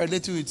a way you are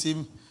related with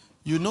Him,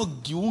 you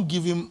won't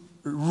give Him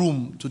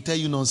room to tell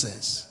you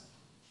nonsense.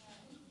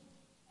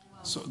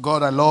 So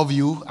God, I love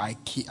you. I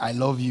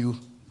love you,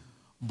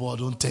 but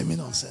don't tell me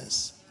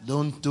nonsense.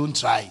 Don't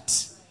try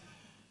it.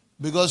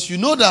 Because you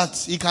know that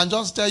He can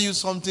just tell you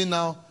something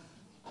now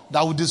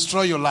that will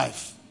destroy your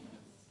life.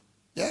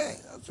 Yeah.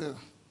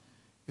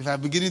 If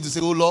I'm beginning to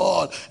say, oh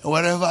Lord,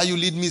 wherever you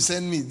lead me,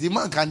 send me. The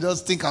man can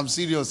just think I'm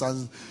serious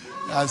and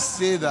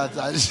say that.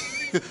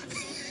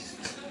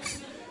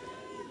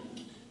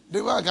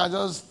 The man can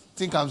just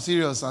think I'm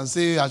serious and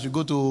say I should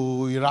go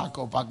to Iraq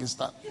or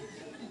Pakistan.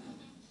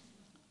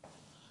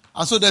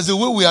 And so there's a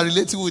way we are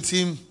relating with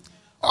Him.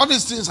 All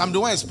these things, I'm the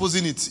one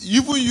exposing it.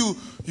 Even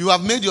you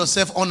have made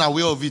yourself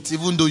unaware of it,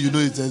 even though you know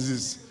it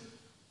exists.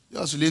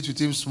 Just relate with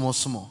Him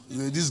small.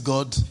 This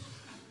God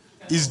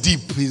is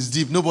deep. He's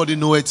deep. Nobody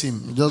knows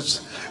Him.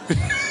 Just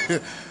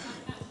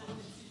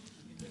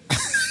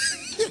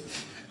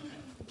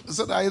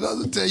so that He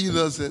doesn't tell you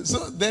nonsense.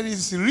 So there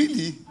is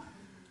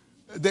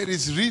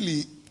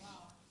really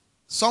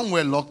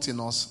somewhere locked in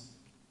us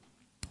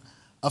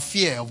a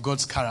fear of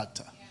God's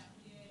character.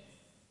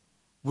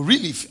 We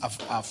really are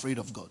afraid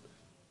of God.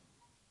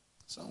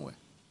 Somewhere.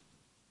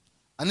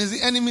 And it's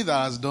the enemy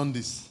that has done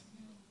this.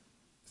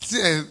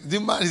 See, the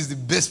man is the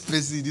best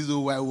person in this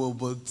whole wide world,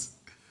 but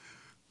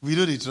we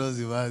don't trust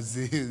the man.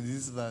 Say,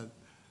 this man,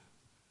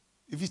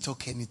 if he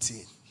talk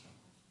anything,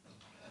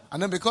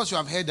 and then because you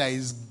have heard that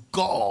he's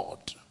God,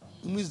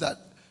 it means that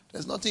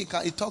there's nothing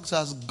he talks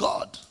as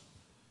God.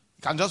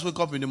 He can just wake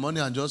up in the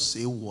morning and just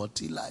say what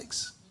he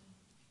likes.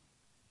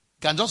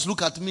 He can just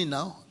look at me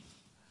now,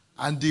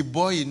 and the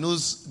boy he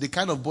knows, the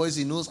kind of boys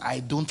he knows I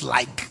don't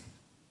like,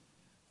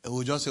 he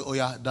will just say, oh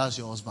yeah, that's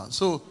your husband.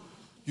 So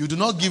you do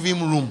not give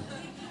him room.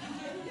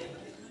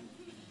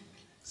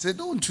 Say,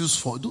 don't choose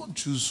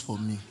for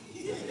me.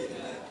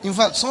 In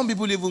fact, some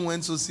people even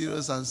went so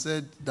serious and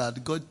said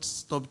that God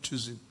stopped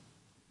choosing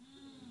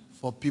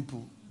for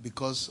people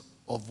because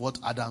of what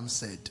Adam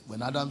said.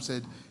 When Adam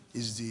said,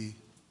 is the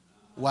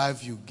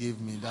wife you gave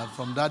me, that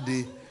from that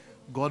day,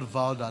 God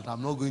vowed that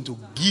I'm not going to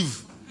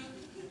give.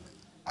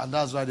 And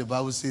that's why the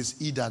Bible says,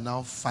 he that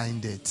now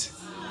findeth.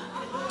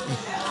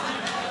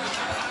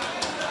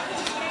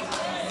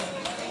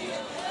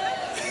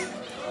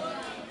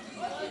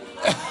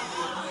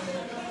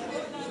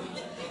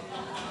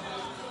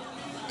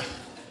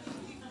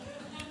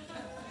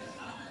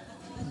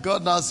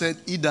 God now said,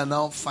 he that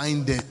now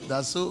findeth.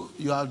 That's so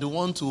you are the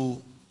one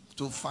to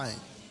find.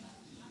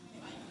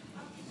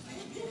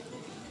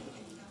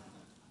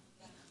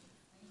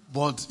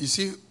 But you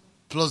see,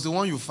 plus the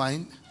one you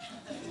find,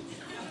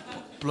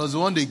 plus the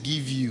one they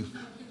give you,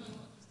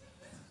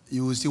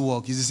 you will still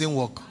walk. It's the same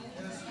walk.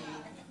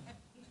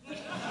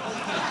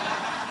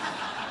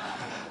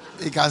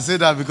 He can say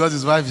that because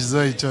his wife is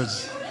not in church.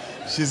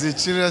 She's a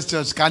children's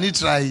church. Can he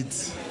try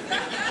it?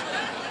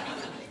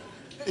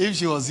 If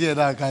she was here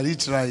now, can he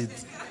try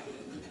it?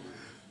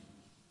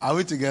 Are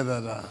we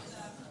together now?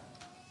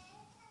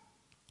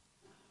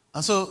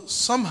 And so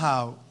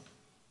somehow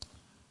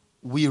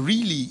we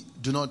really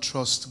do not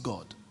trust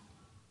God.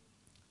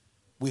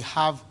 We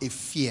have a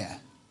fear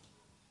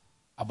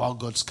about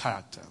God's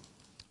character.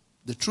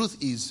 The truth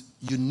is,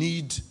 you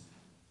need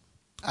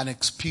an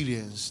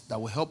experience that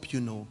will help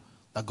you know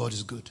that God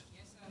is good.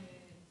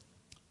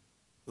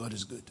 God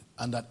is good.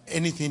 And that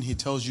anything He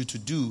tells you to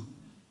do,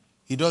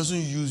 He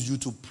doesn't use you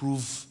to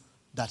prove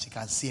that He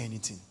can see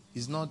anything.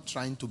 He's not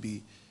trying to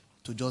be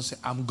to just say,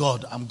 I'm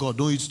God, I'm God.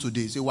 Don't eat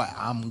today. Say, why?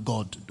 I'm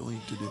God. Don't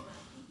eat today.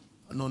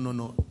 No, no,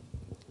 no.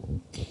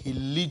 He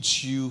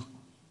leads you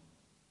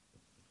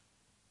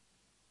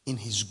in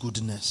his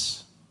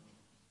goodness.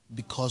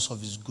 Because of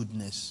his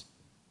goodness.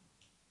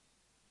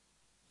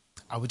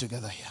 Are we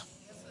together here?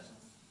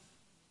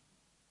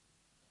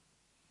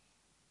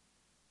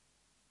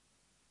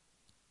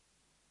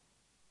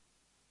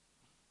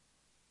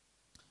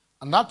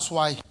 And that's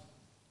why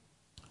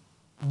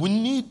we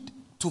need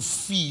to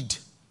feed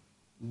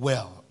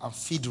well and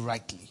feed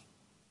rightly.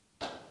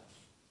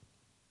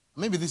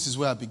 Maybe this is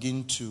where I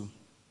begin to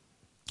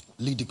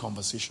lead the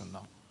conversation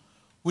now.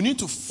 We need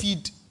to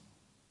feed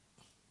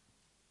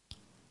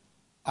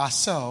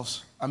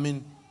ourselves.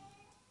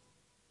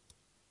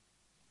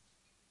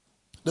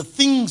 The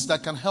things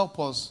that can help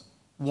us,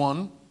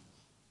 one,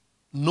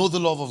 know the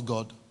love of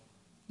God,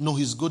 know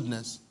his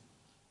goodness,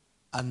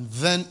 and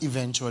then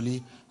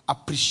eventually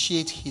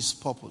appreciate his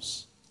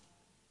purpose.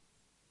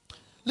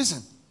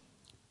 Listen,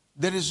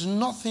 there is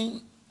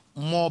nothing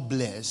more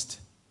blessed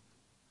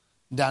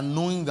than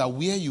knowing that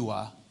where you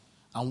are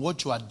and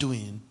what you are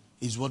doing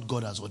is what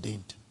God has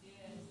ordained.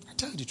 I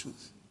tell you the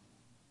truth.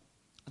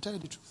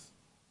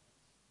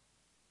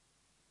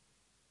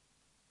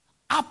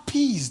 Happy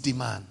is the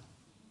man.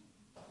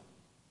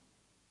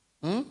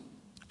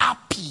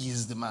 Happy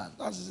is the man.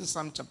 That's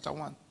Psalm chapter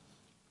 1.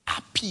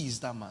 Happy is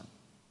that man.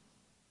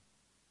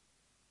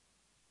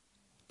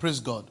 Praise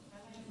God.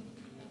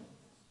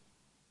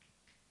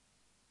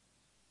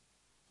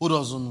 Who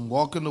doesn't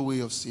walk in the way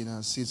of sin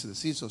and sits at the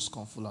seats of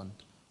scornful and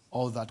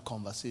all that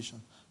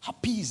conversation.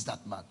 Happy is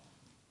that man.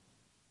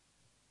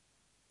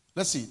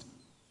 Let's see it.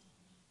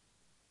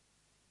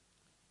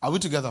 Are we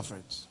together,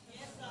 friends?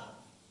 Yes,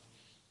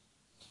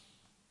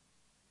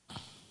 sir.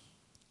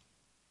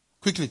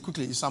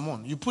 Quickly, it's Psalm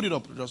 1. You put it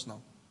up just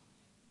now.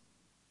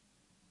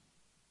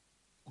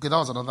 Okay, that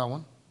was another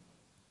one.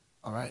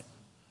 All right.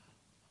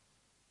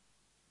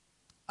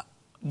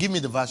 Give me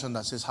the version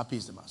that says happy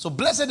is the man. So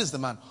blessed is the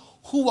man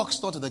who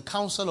walks not in the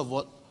counsel of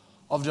what?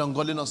 Of the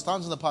ungodly, nor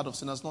stands in the path of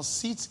sinners, nor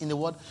sits in the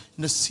what?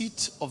 In the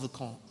seat of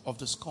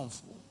the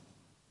scornful.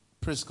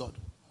 Praise God.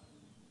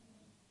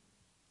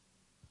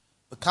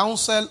 The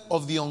counsel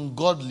of the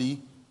ungodly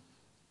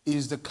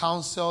is the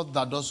counsel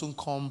that doesn't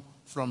come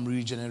from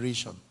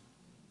regeneration.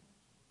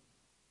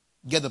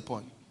 Get the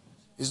point?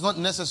 It's not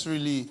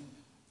necessarily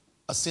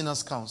a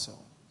sinner's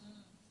counsel.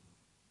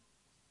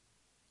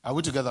 Are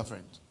we together,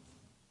 friends?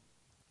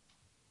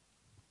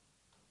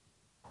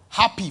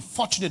 Happy,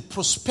 fortunate,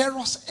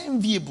 prosperous,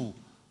 enviable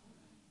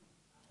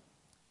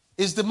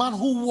is the man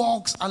who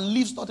walks and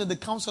lives not in the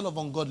counsel of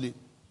ungodly,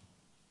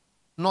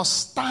 nor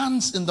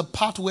stands in the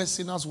path where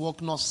sinners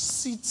walk, nor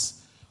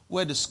sits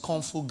where the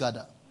scornful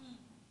gather.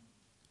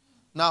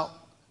 Now,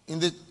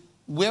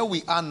 where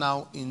we are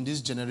now in this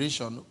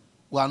generation,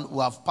 we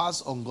have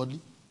passed ungodly.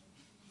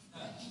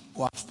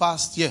 We have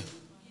passed,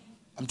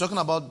 I'm talking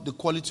about the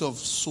quality of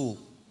soul.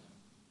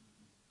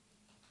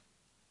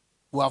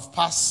 We have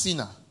passed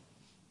sinner.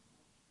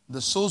 The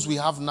souls we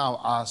have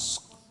now are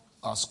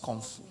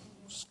scornful,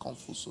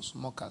 so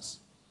mockers.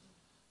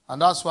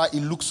 And that's why it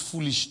looks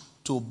foolish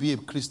to be a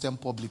Christian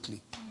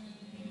publicly.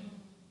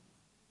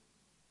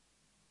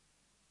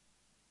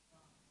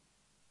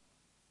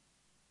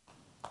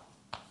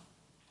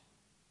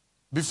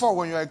 Before,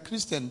 when you are a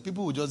Christian,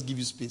 people will just give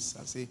you space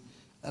and say,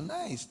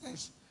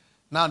 nice.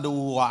 Now they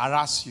will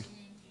harass you.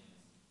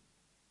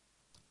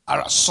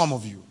 Harass some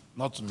of you,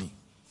 not me.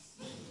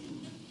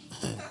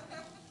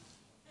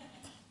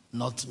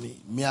 Not me.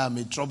 Me, I'm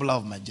a troubler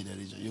of my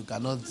generation. You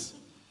cannot,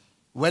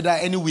 whether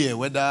anywhere,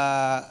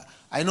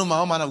 I know my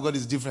own man of God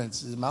is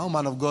different. My own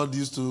man of God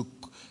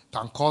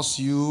can curse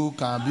you,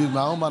 can abuse.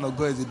 My own man of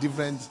God is a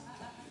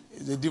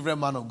different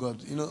man of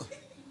God. You know,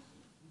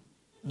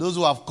 those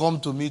who have come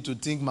to me to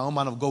think my own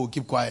man of God will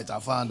keep quiet, I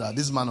found out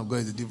this man of God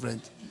is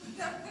different.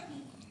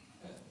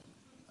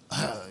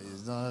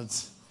 It's not.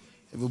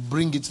 If you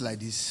bring it like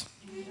this.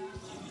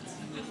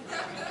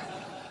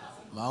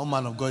 My own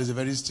man of God is a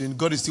very strange.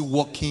 God is still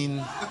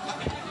working.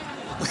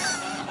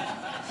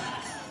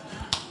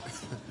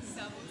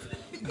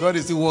 God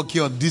is still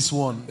working on this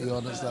one. You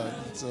understand?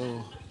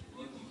 So,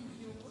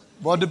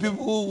 but the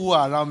people who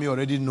are around me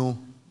already know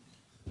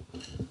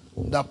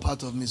that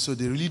part of me, so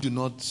they really do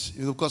not.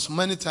 Because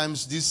many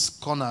times these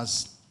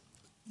corners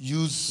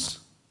use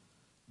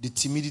the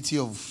timidity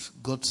of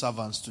God's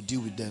servants to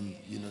deal with them.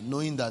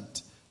 Knowing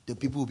that the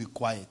people will be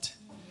quiet,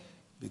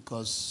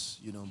 because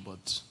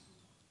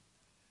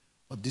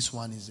but this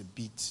one is a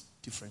bit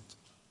different.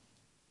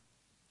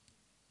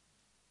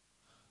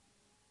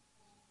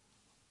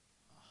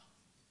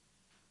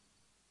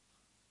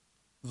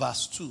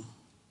 Verse 2.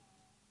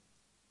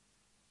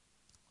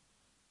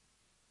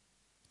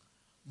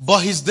 But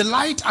his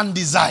delight and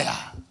desire,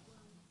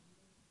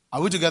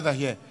 are we together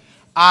here?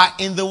 Are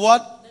in the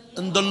what?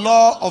 In the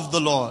law of the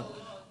Lord.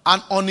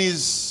 And on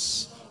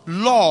his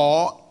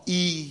law,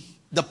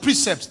 the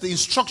precepts, the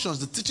instructions,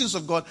 the teachings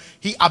of God,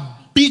 he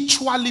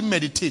habitually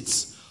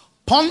meditates.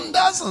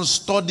 Ponders and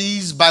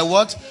studies by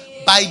what?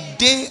 By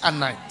day and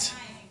night.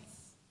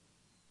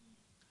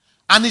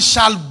 And it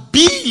shall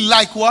be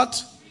like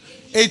what?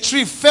 A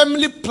tree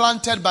firmly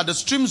planted by the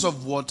streams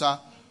of water,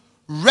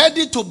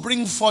 ready to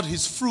bring forth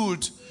his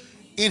fruit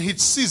in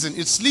its season.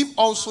 Its leaf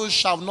also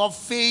shall not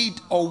fade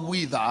or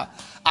wither,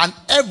 and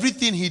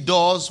everything he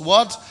does,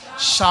 what?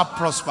 Shall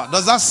prosper.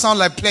 Does that sound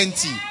like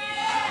plenty?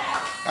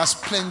 That's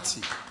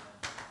plenty.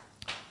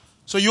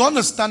 So you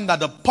understand that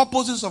the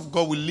purposes of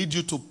God will lead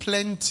you to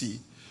plenty,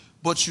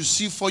 but you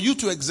see, for you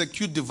to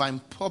execute divine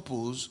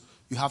purpose,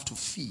 you have to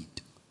feed.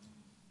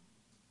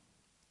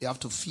 You have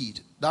to feed.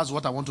 That's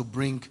what I want to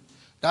bring.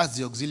 That's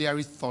the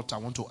auxiliary thought I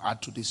want to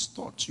add to this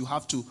thought. You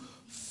have to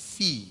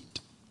feed.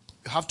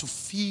 You have to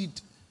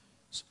feed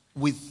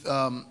with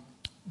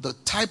the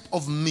type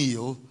of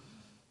meal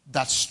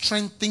that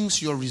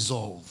strengthens your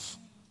resolve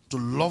to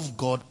love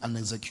God and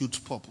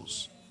execute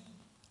purpose.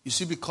 You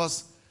see,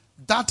 because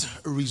that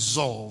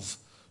resolve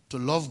to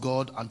love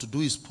God and to do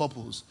his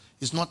purpose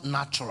is not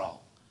natural.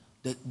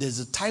 There's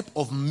a type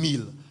of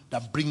meal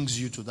that brings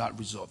you to that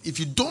resolve. If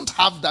you don't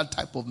have that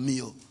type of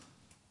meal,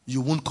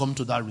 you won't come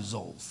to that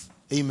resolve.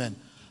 Amen.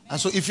 And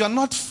so if you're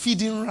not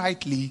feeding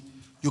rightly,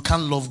 you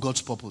can't love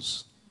God's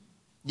purpose.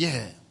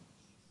 Yeah.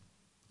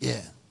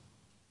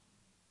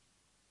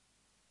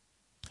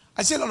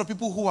 I see a lot of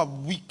people who are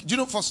weak. Do you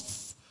know, for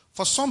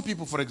some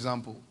people, for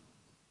example,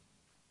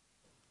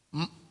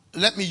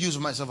 let me use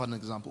myself as an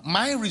example.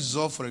 My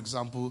resolve, for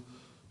example,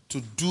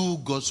 to do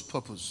God's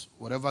purpose,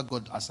 whatever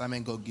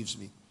assignment God gives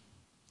me,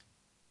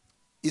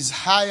 is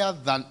higher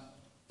than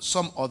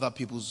some other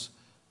people's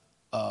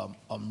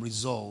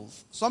resolve.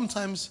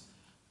 Sometimes,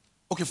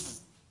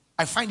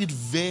 I find it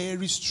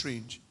very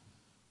strange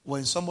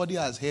when somebody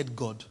has heard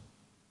God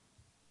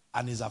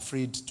and is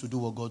afraid to do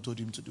what God told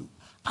him to do.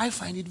 I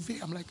find it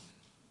I'm like,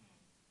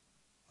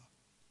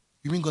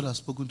 you mean God has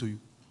spoken to you?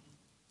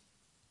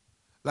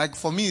 Like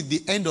for me,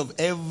 the end of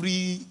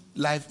every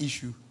life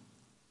issue,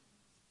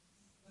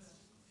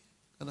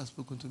 God has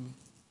spoken to me.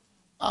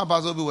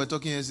 Pastor, we were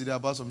talking yesterday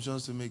about some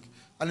choices to make.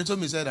 And he told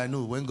me, he said, I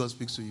know when God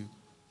speaks to you.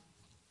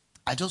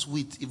 I just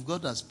wait. If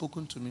God has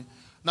spoken to me.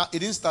 Now, it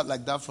didn't start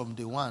like that from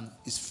day one.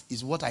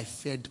 It's what I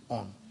fed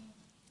on.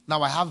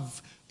 Now, I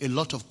have a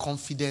lot of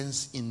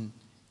confidence in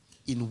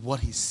what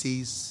he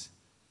says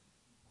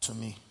to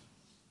me.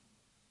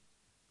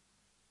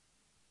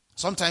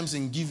 Sometimes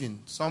in giving,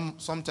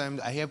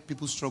 sometimes I hear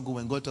people struggle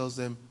when God tells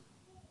them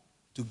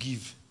to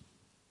give.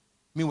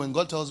 Me, when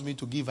God tells me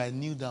to give, I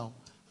kneel down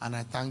and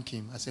I thank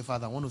him. I say,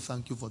 Father, I want to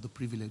thank you for the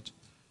privilege.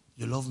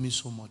 You love me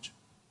so much.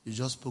 You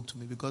just spoke to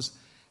me, because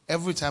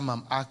every time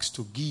I'm asked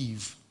to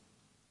give,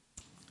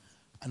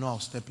 I know I'll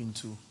step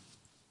into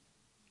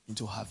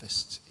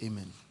harvest.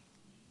 Amen.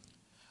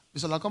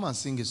 Mr. come and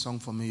sing a song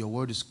for me. Your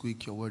word is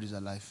quick, your word is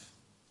alive.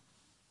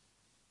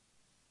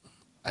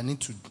 I need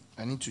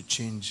to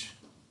change.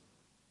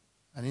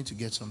 I need to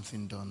get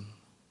something done.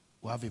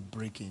 We'll have a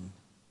break in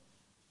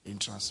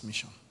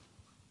transmission.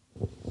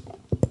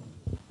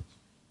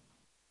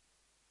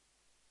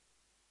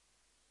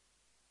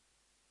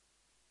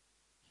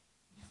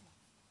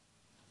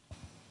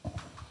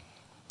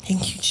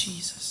 Thank you,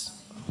 Jesus.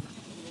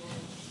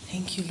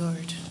 Thank you,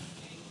 Lord.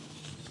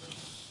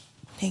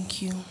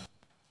 Thank you.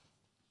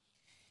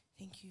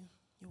 Thank you.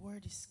 Your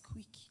word is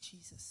quick,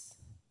 Jesus.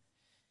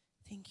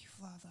 Thank you,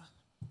 Father.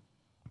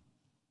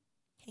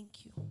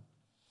 Thank you.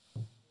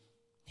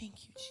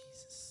 Thank you,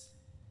 Jesus.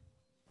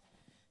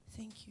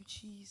 Thank you,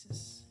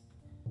 Jesus.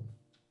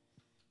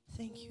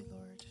 Thank you,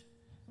 Lord.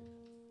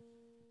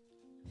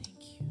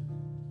 Thank you.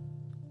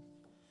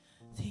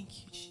 Thank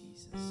you,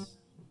 Jesus.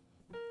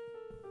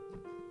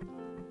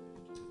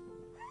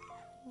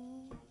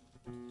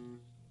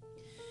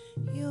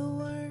 Your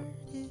word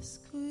is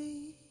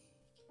quick.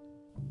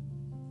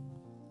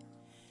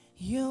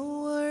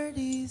 Your word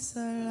is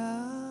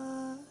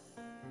alive.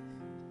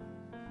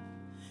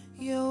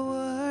 Your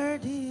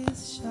word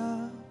is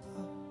sharper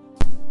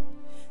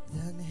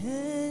than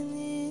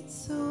any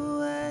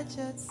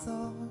two-edged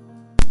sword.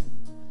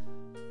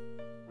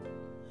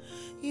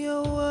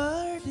 Your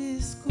word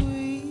is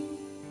quick.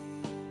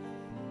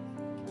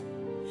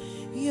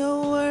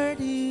 Your word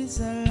is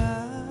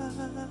alive.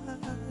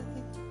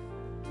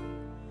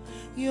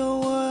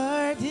 Your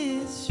word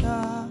is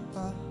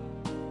sharper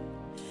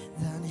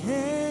than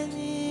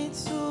any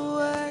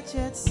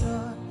two-edged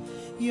sword.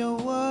 Your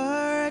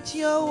word,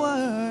 your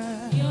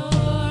word. Your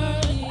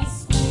word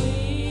is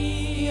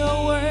quick.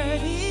 Your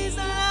word is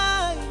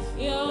alive.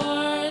 Your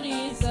word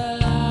is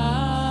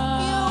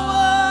alive. Your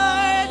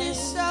word is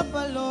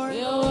sharper, Lord.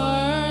 Your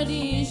word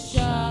is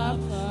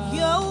sharper.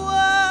 Your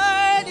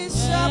word is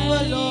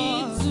sharper,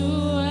 Lord.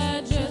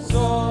 Two-edged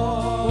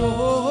sword.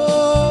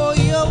 Oh,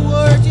 your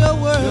word, your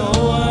word. Your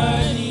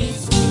word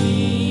is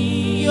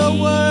quick. Your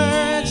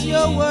word,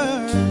 your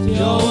word.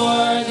 Your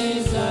word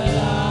is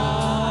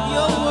alive.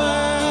 Your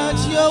word,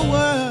 your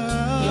word.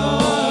 Your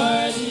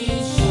word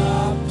is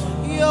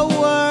sharper. Your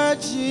word,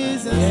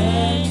 Jesus.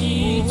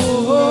 Any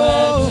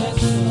Oh,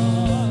 two-edged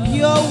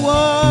sword. your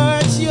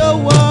word, your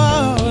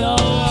word. Your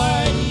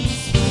word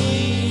is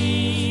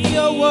quick.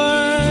 Your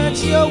word,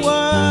 your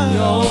word.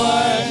 Your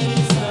word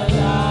is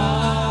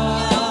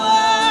alive.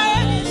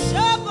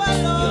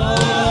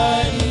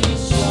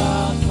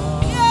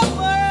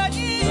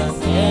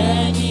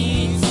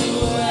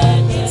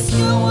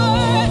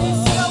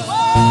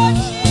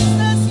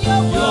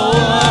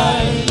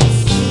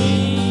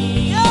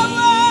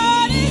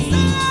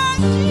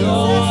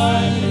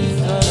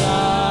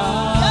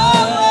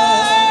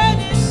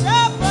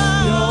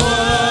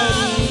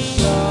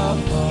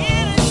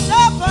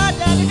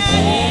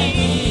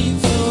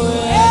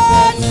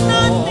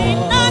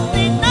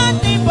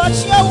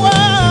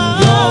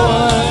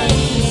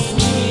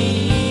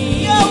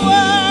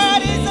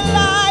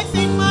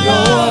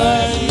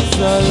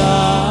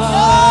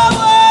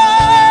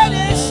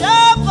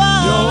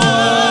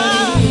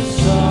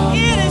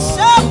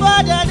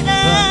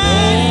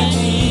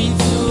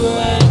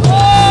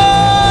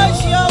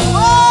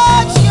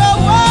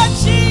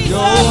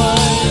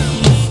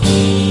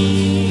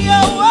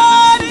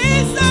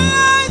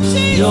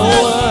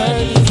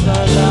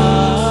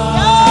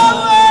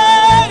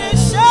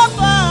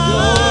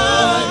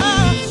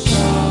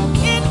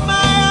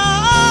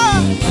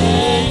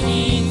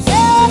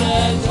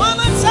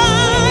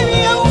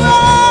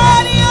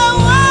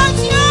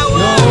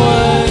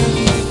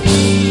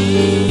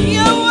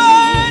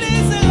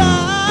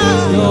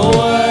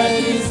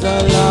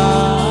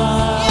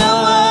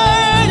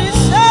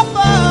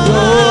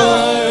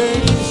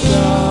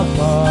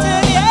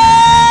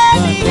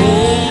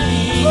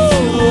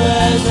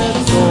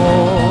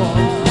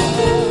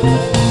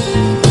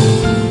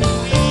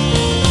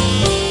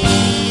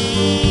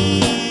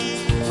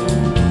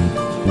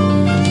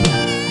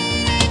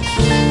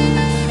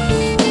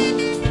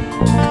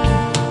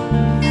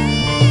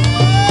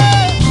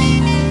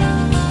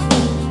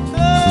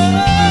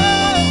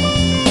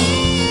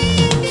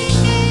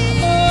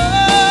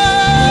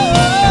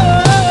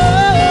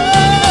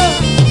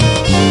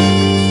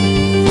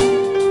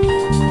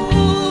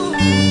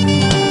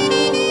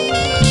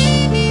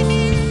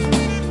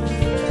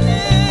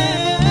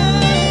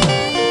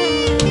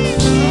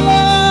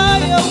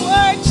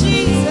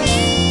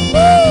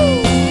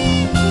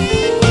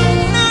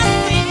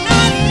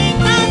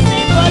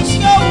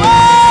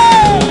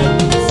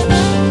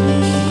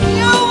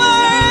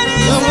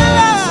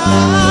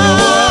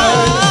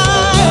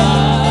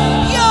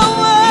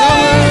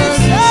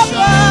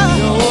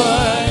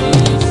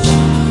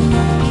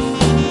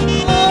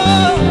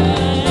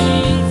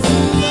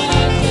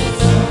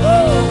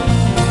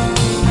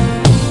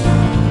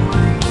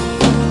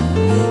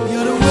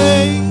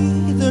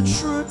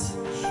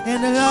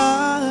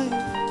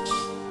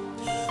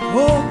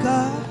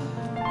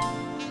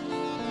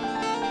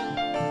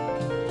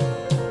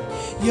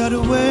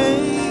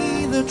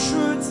 way, the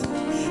truth,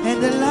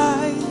 and the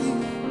life.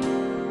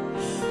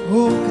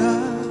 Oh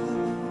God,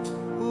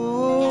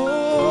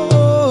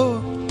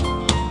 oh,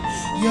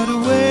 you're the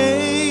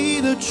way,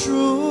 the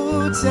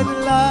truth, and the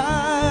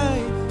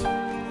life.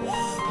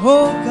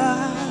 Oh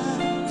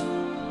God,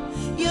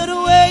 you're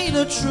the way,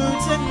 the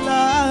truth, and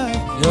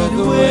life. You're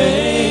the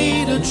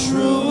way, the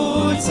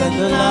truth, and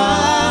the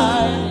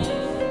life.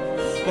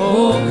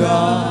 Oh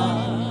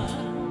God,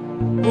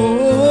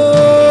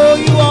 oh,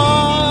 you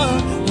are.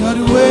 You're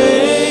the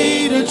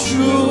way, the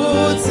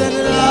truth, and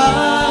the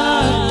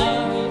life.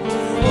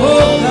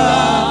 Oh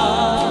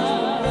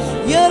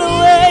God, you're the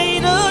way,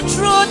 the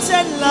truth,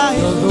 and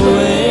life. You're the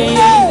way,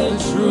 the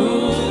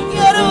truth.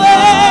 You're the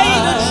way,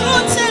 the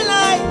truth, and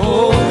life. Oh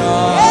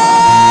God,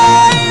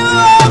 yeah, you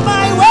are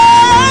my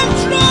way,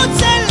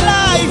 truth, and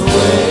life. The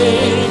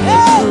way,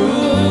 the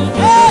truth,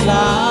 and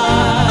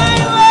life. My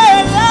way,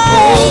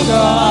 life. Oh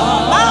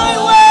God, my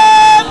way,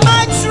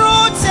 my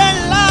truth, and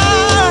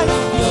life.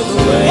 You're the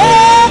way,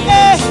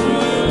 the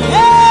truth,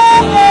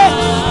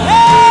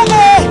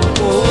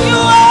 you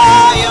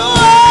are, you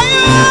are,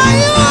 you are, you are,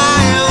 you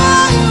are, you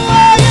are, you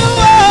are, you are, you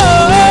are,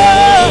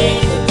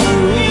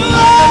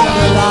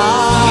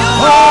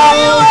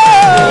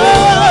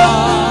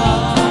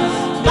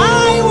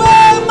 my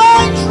way,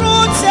 my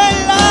truth, and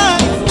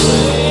life.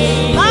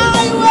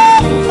 My way,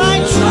 my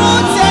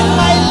truth, and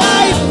my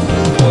life.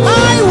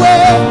 My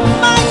way,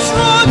 my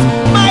truth,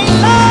 my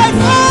life.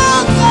 Oh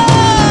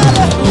God,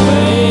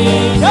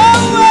 the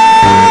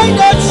way,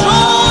 the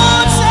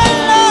truth, and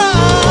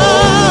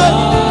life.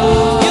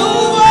 You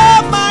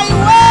are my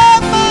way,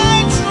 my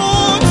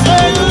truth,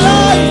 and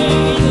life.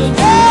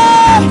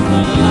 Yeah.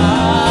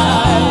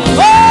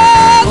 Oh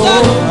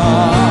God.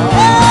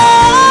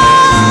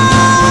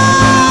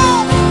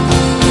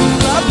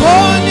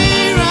 Rabboni,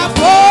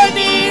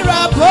 Rabboni,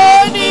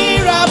 Rabboni,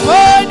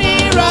 Rabboni,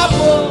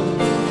 Rabboni,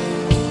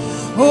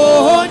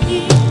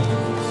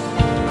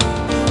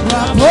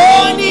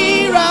 Rabboni,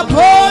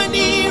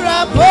 Rabboni,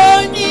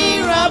 Rabboni,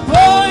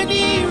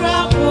 Rabboni,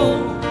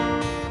 Rabboni.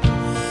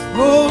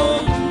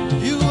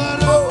 You are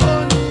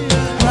Rabboni,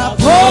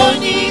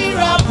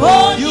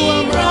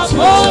 Rabboni,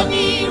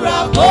 Rabboni,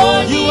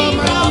 Rabboni, you are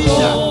my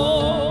teacher.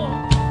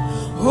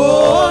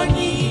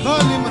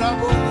 Call him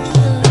Rabboni.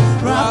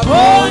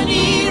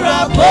 Rabboni,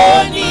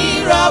 Rabboni,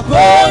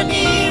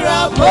 Rabboni,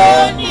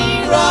 Rabboni,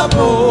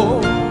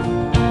 Rabboni.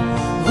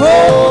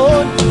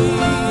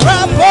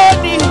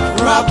 Rabboni,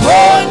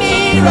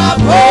 Rabboni,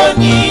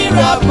 Rabboni,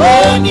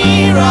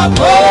 Rabboni,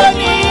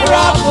 Rabboni,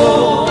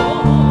 Rabboni.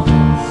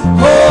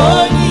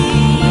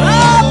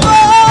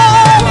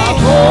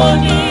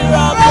 Rabboni,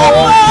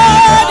 Rabboni,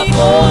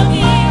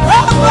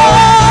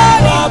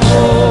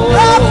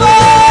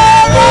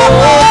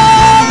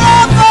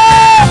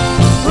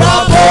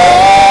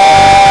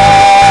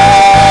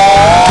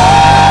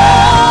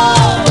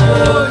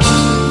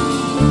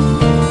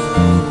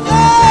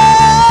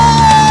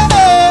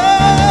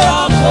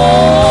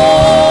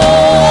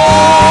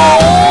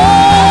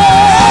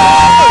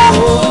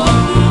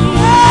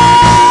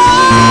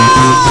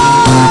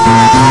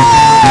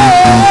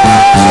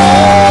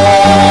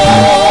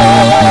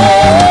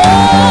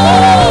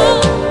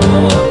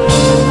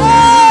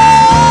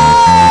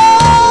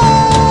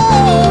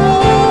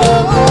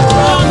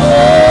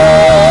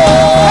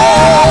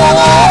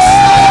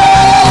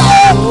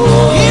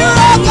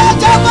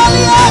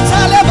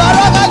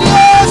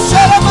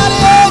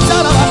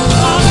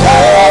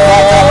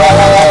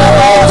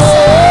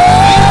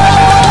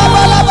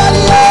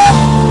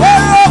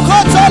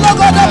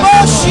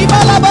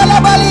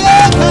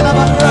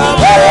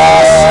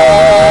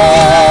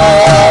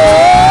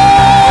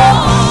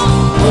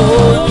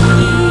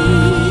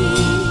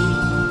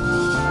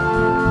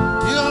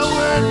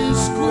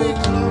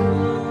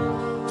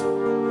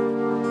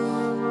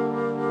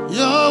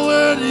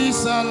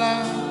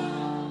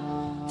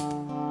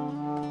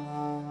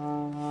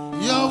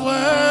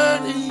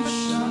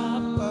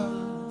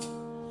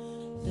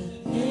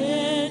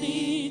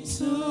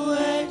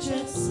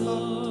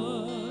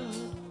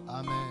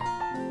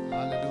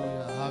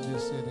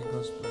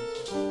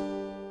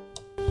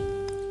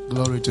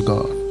 Glory to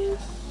God.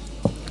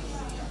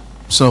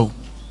 So,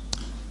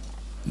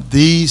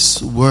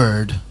 this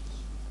word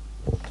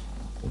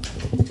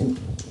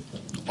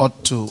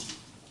ought to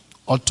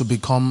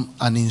become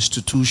an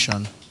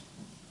institution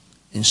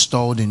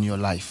installed in your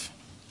life.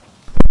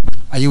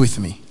 Are you with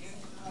me?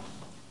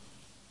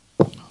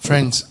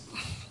 Friends,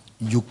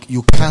 you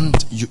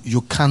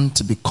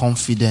can't be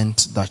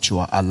confident that you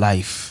are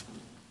alive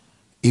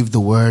if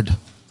the word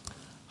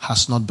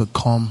has not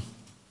become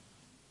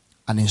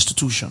an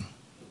institution.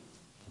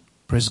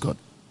 Praise God.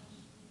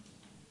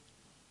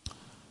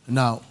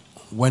 Now,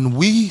 when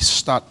we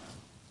start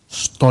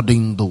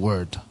studying the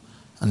word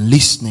and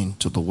listening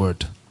to the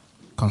word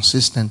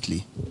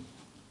consistently,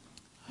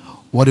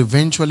 what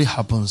eventually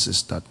happens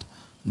is that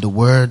the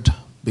word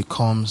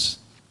becomes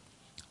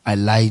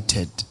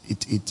alighted.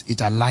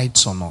 It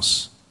alights on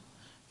us.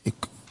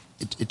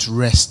 It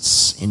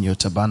rests in your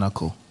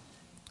tabernacle.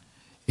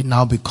 It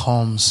now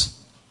becomes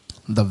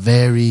the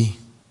very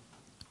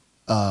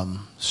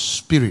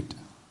spirit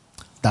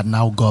that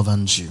now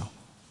governs you.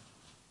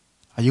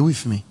 Are you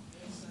with me?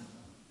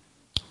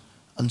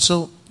 And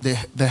so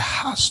there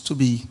has to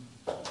be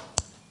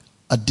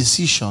a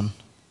decision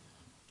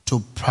to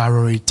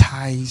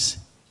prioritize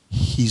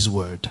His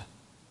word.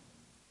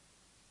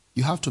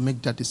 You have to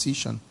make that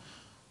decision.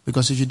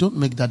 Because if you don't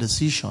make that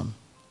decision,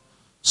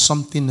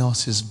 something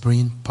else is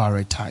being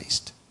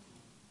prioritized.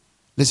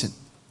 Listen,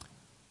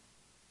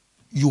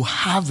 you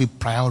have a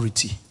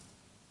priority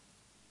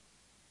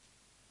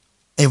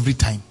every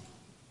time.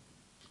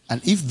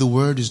 And if the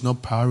word is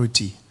not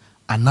priority,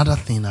 another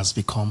thing has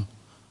become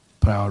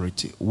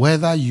priority.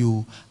 Whether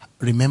you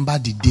remember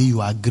the day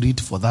you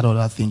agreed for that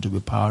other thing to be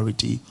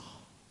priority,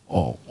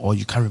 or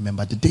you can't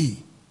remember the day.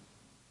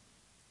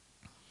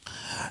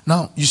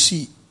 Now, you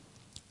see,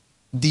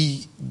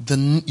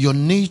 your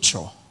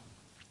nature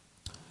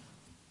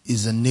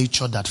is a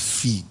nature that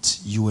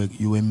feeds. You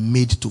were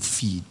made to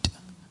feed.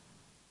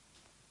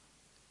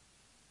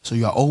 So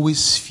you are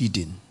always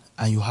feeding,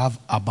 and you have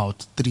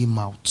about 3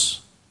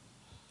 mouths.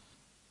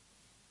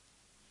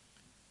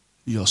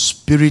 Your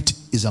spirit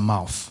is a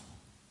mouth.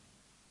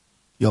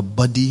 Your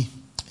body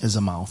is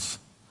a mouth.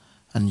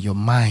 And your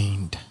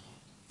mind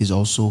is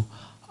also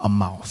a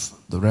mouth.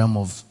 The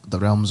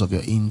realms of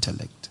your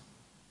intellect.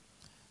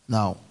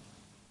 Now,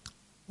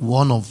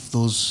 one of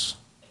those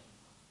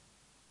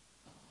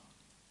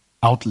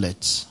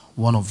outlets,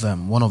 one of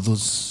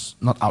those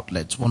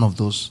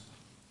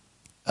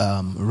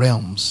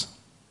realms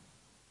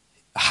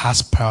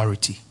has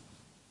priority.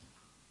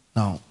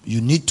 Now,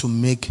 you need to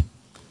make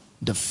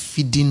the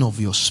feeding of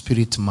your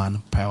spirit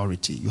man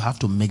priority. You have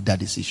to make that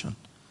decision.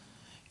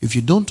 If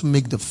you don't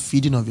make the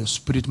feeding of your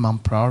spirit man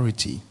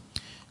priority,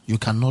 you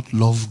cannot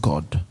love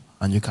God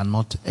and you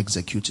cannot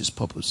execute His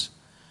purpose.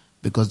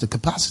 Because the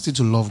capacity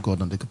to love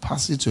God and the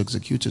capacity to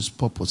execute His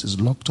purpose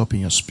is locked up in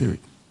your spirit.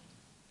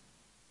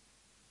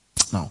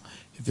 Now,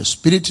 if your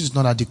spirit is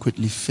not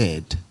adequately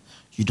fed,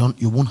 you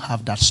won't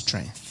have that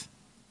strength.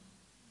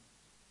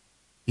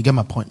 You get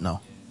my point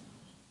now?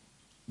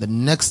 The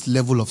next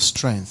level of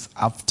strength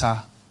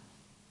after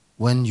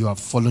when you have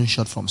fallen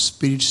short from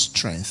spirit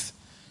strength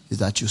is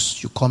that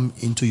you come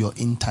into your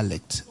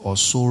intellect or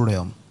soul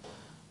realm,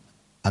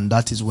 and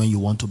that is when you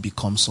want to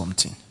become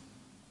something.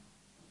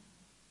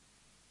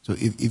 So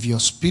if your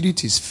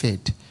spirit is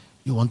fed,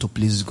 you want to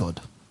please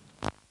God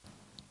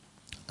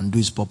and do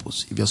His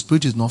purpose. If your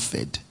spirit is not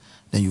fed,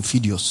 then you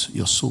feed your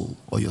soul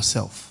or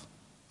yourself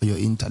or your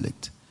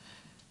intellect.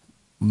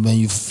 When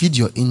you feed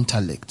your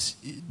intellect,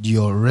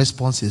 your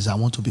response is, I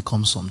want to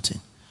become something,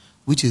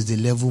 which is the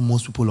level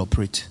most people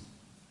operate.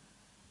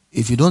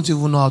 If you don't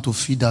even know how to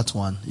feed that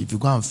one, if you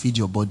go and feed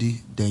your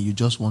body, then you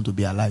just want to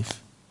be alive.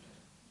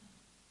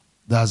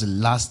 That's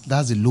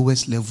the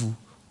lowest level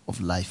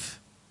of life,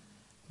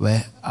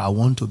 where I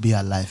want to be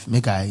alive.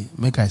 Make I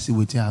see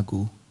where I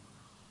go.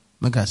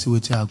 Make I see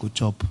where I go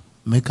chop.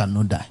 Make I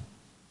not die.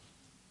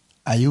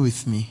 Are you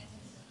with me?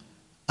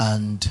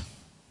 And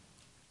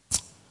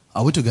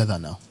are we together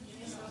now?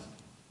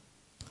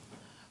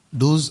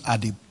 Those are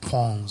the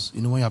pawns.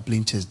 You know when you're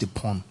playing chess, the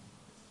pawn.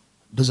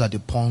 Those are the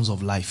pawns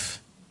of life.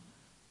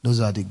 Those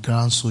are the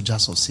grand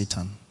soldiers of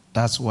Satan.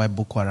 That's why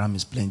Boko Haram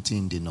is plenty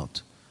in the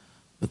north.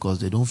 Because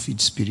they don't feed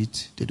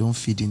spirit, they don't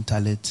feed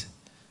intellect,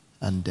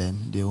 and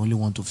then they only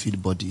want to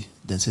feed body.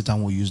 Then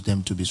Satan will use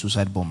them to be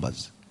suicide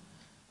bombers.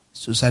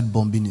 Suicide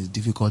bombing is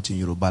difficult in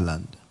Yoruba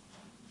land.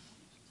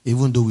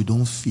 Even though we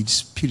don't feed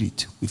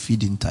spirit, we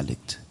feed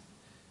intellect.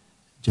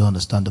 Do you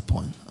understand the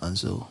point?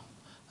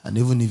 And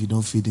even if you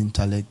don't feed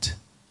intellect,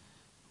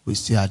 we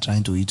still are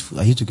trying to eat food.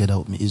 Are you together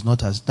with me? It's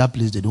not as that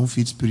place they don't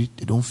feed spirit,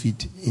 they don't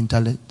feed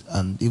intellect,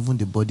 and even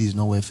the body is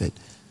not well fed.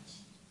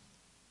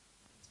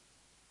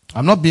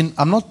 I'm not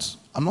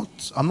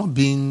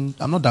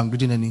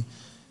downgrading any.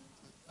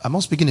 I'm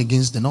not speaking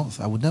against the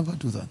North. I would never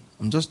do that.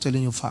 I'm just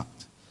telling you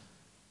fact.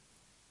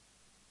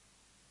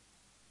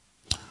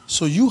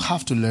 So you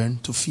have to learn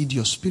to feed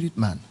your spirit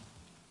man.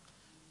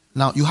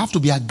 Now, you have to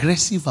be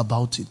aggressive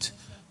about it,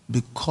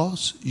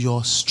 because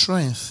your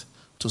strength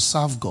to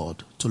serve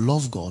God, to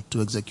love God,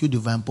 to execute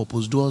divine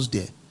purpose dwells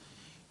there.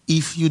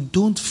 If you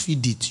don't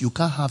feed it, you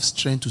can't have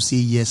strength to say,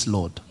 yes,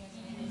 Lord.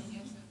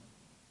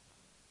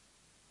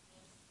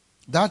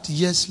 That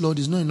yes, Lord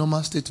is not a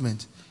normal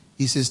statement.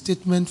 It's a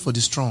statement for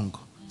the strong,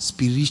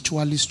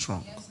 spiritually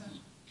strong.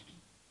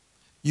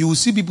 You will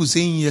see people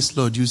saying yes,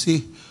 Lord. You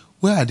say,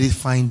 where are they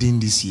finding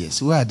this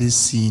yes? Where are they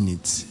seeing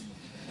it?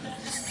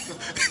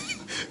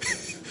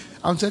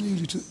 I'm telling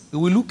you, it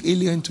will look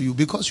alien to you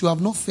because you have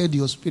not fed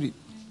your spirit.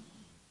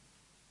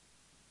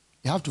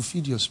 You have to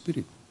feed your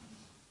spirit.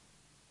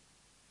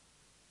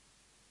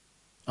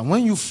 And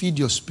when you feed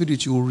your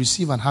spirit, you will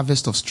receive an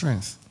harvest of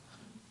strength.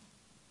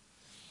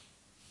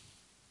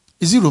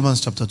 Is it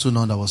Romans chapter 2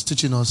 now that was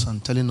teaching us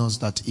and telling us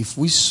that if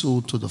we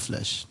sow to the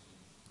flesh,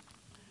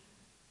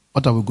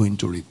 what are we going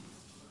to reap?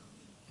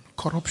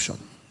 Corruption.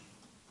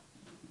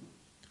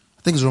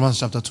 I think it's Romans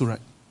chapter 2,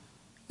 right?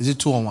 Is it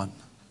 2 or 1?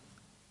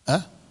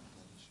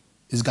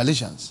 It's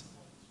Galatians.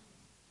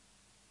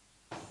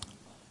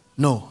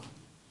 No.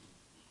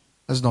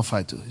 Let's not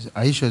fight.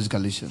 Are you sure it's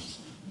Galatians?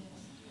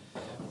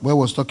 Where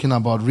was talking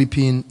about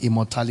reaping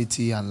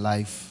immortality and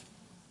life.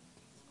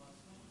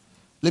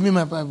 Let me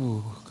my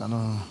Bible.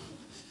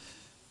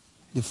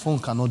 The phone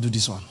cannot do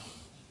this one.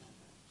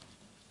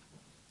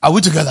 Are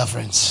we together,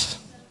 friends?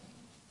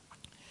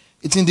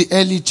 It's in the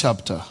early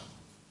chapter.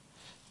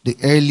 The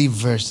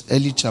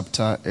early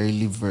chapter,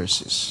 early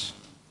verses.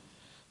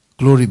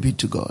 Glory be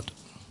to God.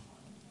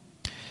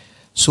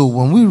 So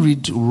when we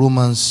read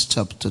Romans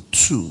chapter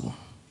 2,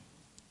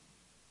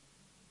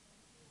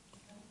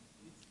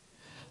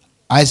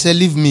 I say,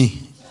 leave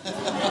me.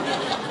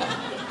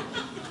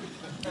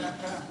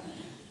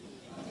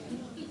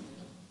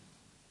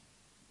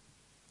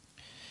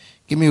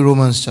 Give me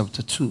Romans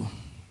chapter 2.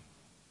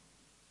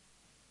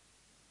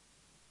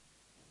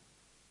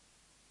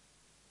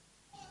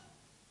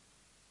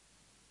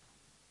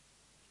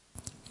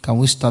 Can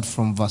we start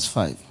from verse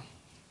 5?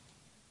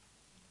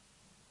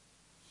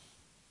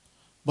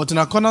 But in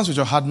accordance with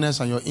your hardness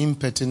and your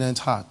impertinent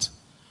heart,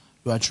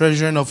 you are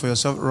treasuring up for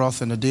yourself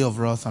wrath in the day of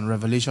wrath and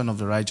revelation of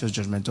the righteous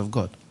judgment of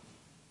God,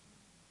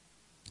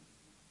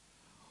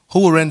 who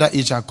will render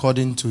each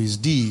according to his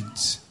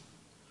deeds,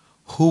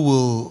 who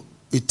will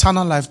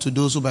eternal life to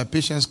those who by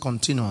patience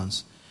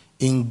continuance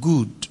in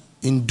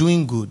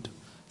doing good,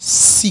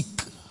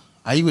 seek.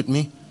 Are you with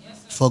me?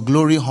 Yes, for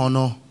glory,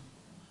 honor,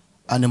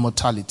 and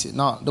immortality.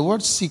 Now, the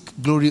word seek,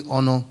 glory,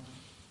 honor,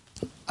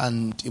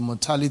 and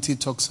immortality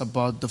talks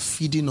about the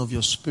feeding of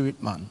your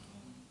spirit man.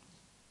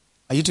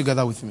 Are you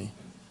together with me?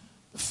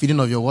 The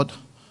feeding of your what?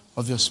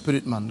 Of your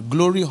spirit man.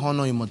 Glory,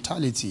 honor,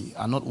 immortality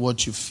are not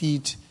what you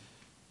feed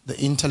the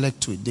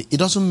intellect with. It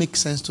doesn't make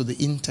sense to the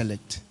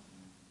intellect.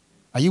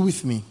 Are you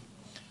with me?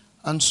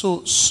 And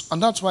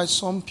that's why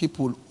some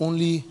people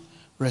only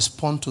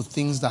respond to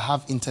things that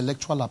have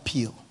intellectual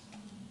appeal.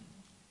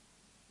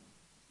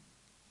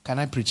 Can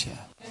I preach here?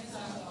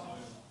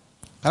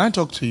 Can I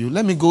talk to you?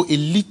 Let me go a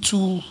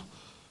little.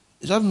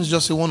 Let me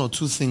just say one or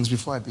two things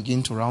before I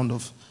begin to round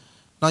off.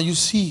 Now you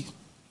see,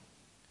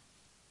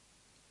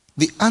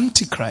 the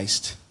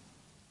Antichrist,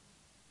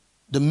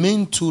 the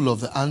main tool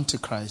of the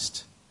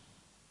Antichrist,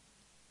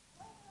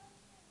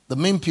 the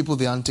main people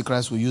the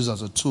Antichrist will use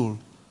as a tool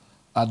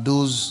are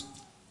those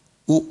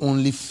who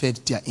only fed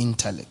their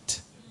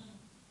intellect.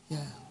 Yeah.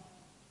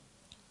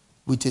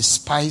 With a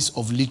spice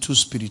of little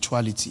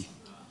spirituality.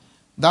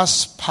 That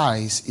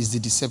spice is the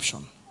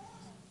deception.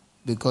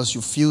 Because you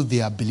feel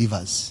they are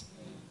believers.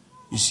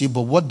 You see,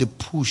 but what they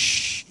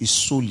push is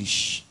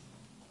soulish.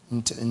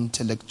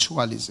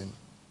 Intellectualism.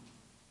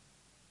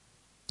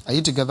 Are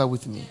you together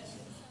with me?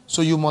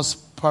 So you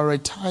must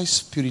prioritize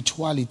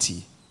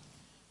spirituality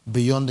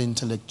beyond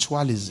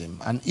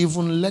intellectualism. And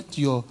even let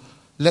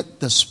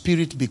the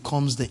spirit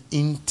becomes the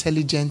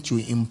intelligence you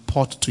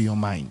import to your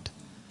mind.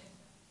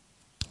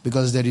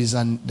 Because there is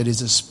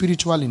a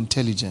spiritual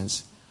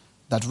intelligence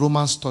that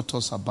Romans taught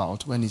us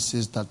about when it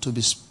says that to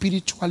be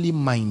spiritually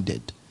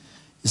minded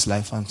is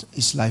life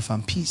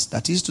and peace.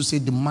 That is to say,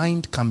 the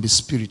mind can be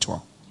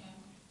spiritual.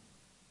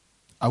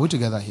 Are we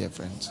together here,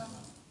 friends?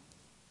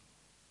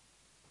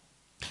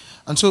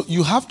 And so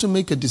you have to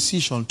make a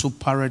decision to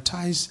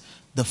prioritize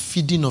the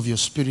feeding of your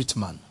spirit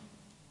man.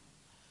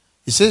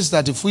 It says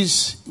that if we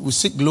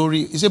seek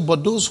glory, it says,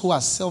 but those who are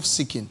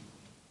self-seeking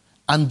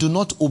and do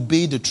not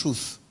obey the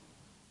truth,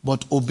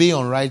 but obey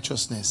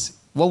unrighteousness,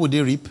 what would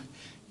they reap?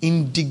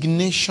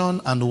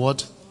 Indignation and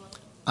what?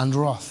 And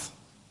wrath.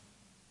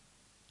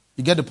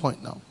 You get the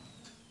point now?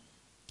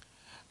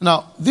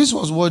 Now, this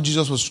was what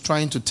Jesus was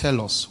trying to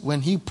tell us when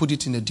he put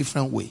it in a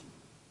different way.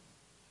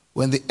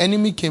 When the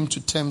enemy came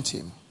to tempt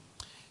him,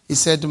 he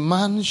said,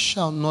 man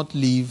shall not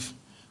live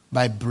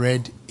by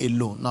bread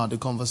alone. Now, the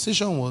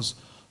conversation was,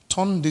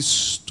 turn this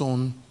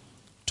stone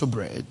to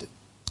bread,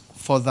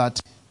 for that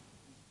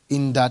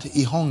in that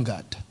he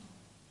hungered.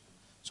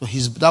 So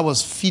that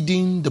was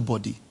feeding the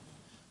body.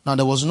 Now,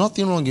 there was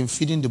nothing wrong in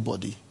feeding the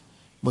body,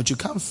 but you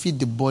can't feed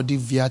the body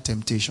via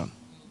temptation.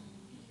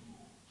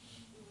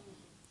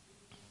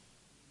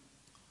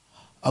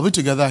 Are we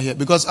together here?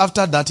 Because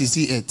after that,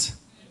 he ate.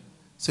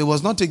 So it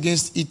was not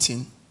against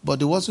eating, but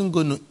he wasn't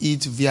going to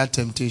eat via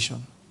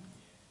temptation.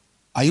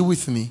 Are you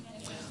with me?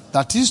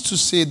 That is to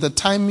say, the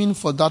timing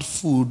for that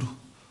food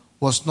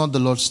was not the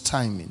Lord's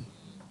timing.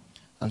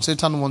 And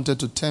Satan wanted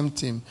to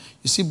tempt him.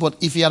 You see, but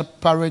if he had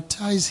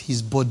prioritized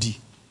his body,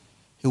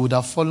 he would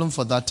have fallen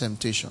for that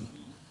temptation.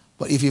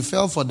 But if he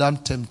fell for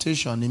that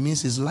temptation, it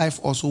means his life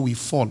also will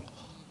fall.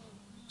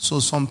 So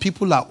some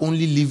people are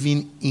only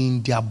living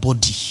in their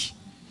body.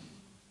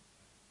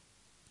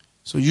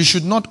 So you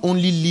should not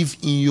only live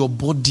in your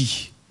body.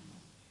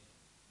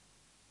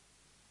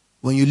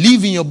 When you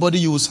live in your body,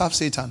 you will serve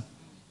Satan.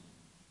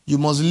 You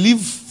must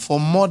live for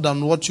more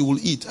than what you will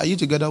eat. Are you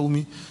together with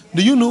me?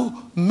 Do you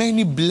know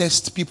many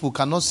blessed people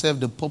cannot serve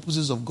the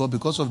purposes of God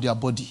because of their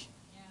body?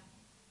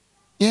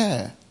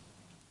 Yeah.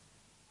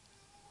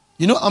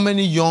 You know how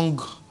many young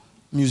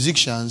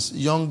musicians,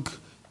 young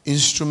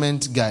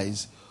instrument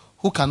guys,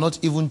 who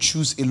cannot even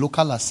choose a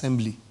local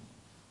assembly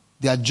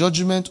their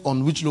judgment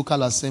on which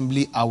local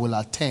assembly I will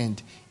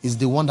attend is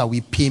the one that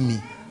will pay me.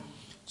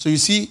 So you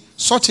see,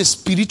 such a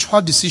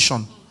spiritual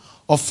decision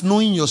of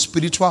knowing your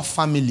spiritual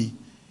family,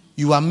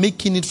 you are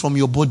making it from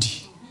your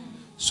body.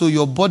 So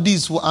your body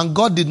is, and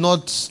God did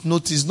not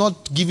notice,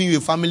 not giving you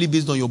a family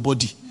based on your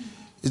body.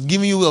 It's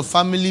giving you a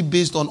family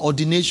based on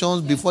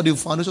ordinations before the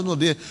foundation of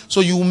the earth.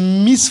 So you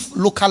miss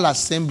local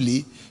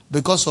assembly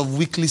because of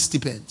weekly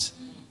stipends.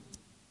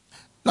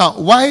 Now,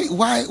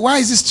 why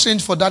is it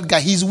strange for that guy?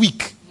 He's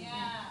weak.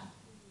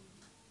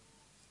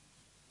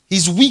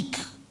 He's weak.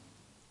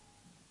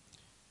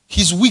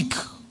 He's weak.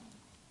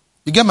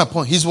 You get my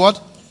point? He's what?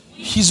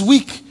 He's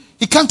weak.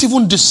 He can't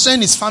even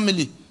discern his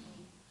family.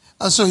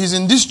 And so he's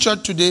in this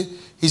church today.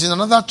 He's in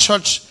another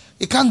church.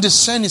 He can't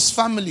discern his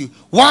family.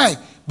 Why?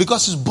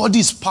 Because his body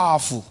is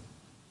powerful.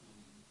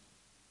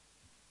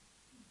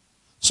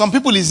 Some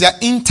people, it's their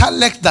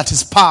intellect that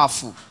is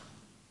powerful.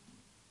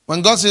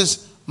 When God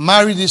says,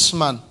 marry this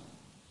man,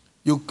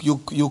 you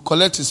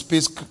collect his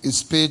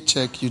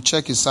paycheck, you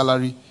check his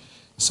salary.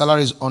 His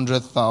salary is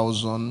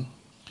 100,000.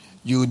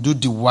 You do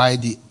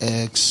divide the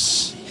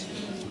X.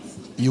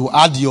 You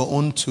add your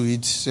own to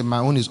it. Say, my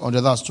own is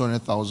 100, that's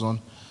 200,000.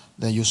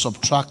 Then you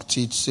subtract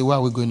it. Say, where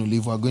are we going to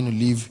live? We're going to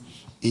live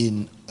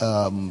in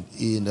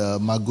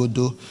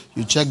Magodo.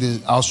 You check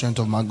the house rent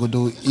of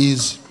Magodo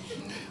is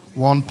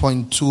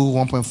 1.2,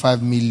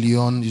 1.5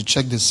 million. You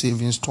check the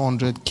savings,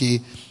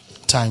 200K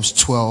times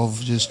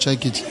 12. Just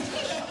check it.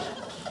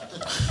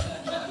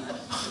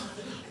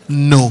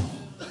 No.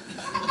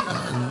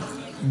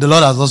 The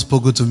Lord has not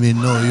spoken to me.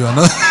 No, you are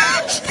not.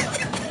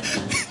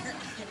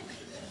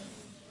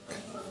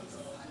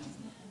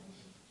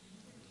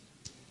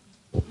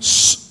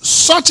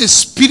 Such a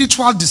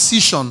spiritual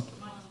decision,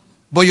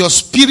 but your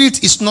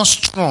spirit is not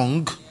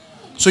strong,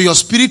 so your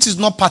spirit is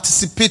not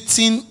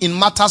participating in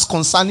matters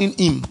concerning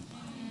him.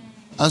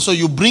 And so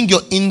you bring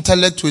your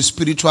intellect to a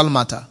spiritual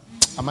matter.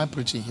 Am I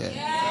preaching here?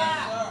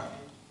 Yeah.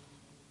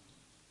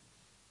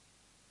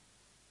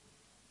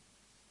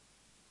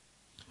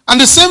 And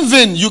the same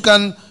vein, you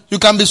can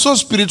be so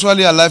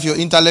spiritually alive, your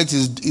intellect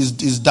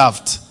is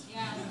daft.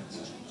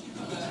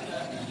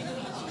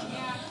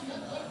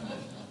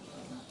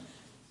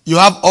 You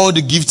have all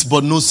the gifts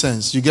but no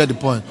sense. You get the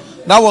point.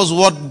 That was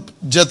what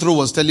Jethro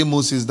was telling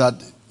Moses, that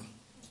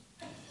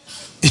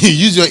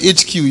use your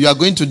HQ. You are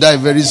going to die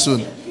very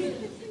soon.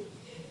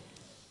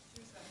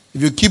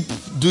 If you keep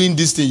doing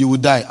this thing, you will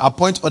die.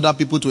 Appoint other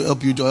people to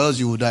help you, or else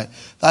you will die.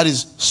 That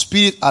is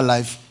spirit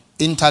alive,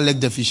 intellect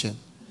deficient.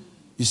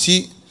 You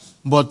see?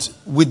 But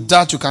with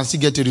that, you can still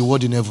get a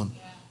reward in heaven.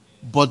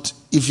 But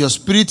if your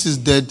spirit is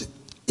dead,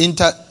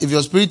 intellect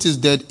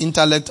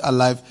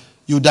alive,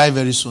 you die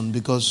very soon,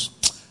 because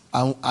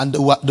and they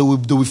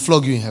will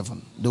flog you in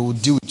heaven. They will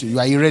deal with you. You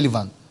are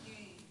irrelevant.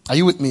 Are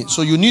you with me?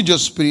 So you need your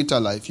spirit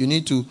alive. You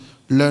need to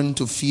learn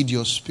to feed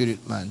your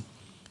spirit, man.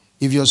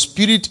 If your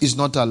spirit is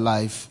not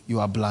alive, you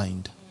are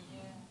blind.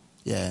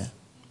 Yeah.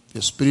 If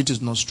your spirit is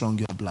not strong,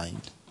 you are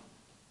blind.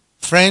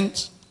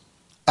 Friends,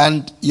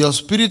 and your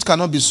spirit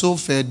cannot be so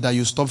fed that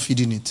you stop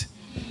feeding it.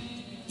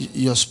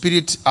 Your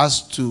spirit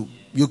has to,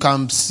 you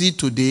can see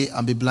today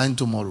and be blind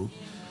tomorrow.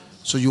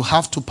 So you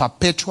have to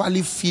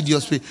perpetually feed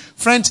your spirit.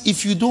 Friends,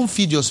 if you don't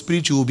feed your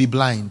spirit, you will be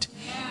blind.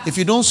 If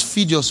you don't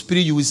feed your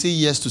spirit, you will say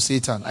yes to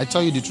Satan. I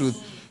tell you the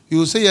truth. You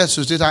will say yes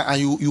to Satan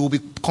and you will be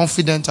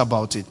confident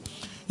about it.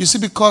 You see,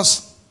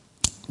 because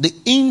the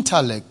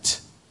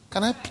intellect,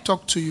 can I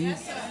talk to you?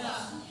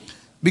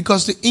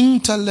 Because the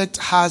intellect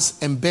has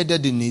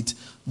embedded in it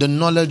the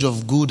knowledge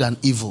of good and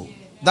evil.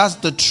 That's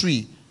the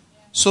tree.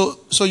 So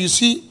you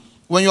see,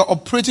 when you're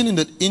operating in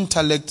the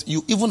intellect,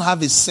 you even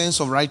have a sense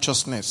of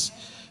righteousness.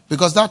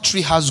 Because that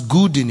tree has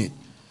good in it.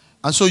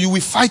 And so you will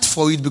fight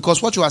for it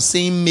because what you are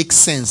saying makes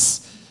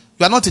sense.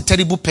 You are not a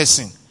terrible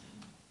person.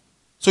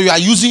 So you are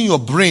using your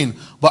brain,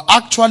 but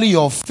actually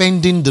you're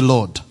offending the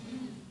Lord.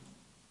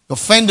 You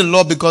offend the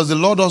Lord because the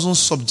Lord doesn't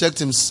subject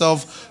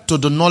himself to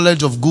the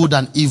knowledge of good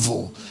and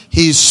evil.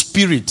 He is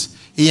spirit.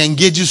 He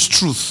engages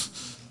truth.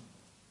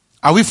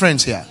 Are we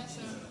friends here?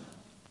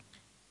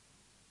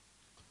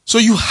 So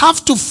you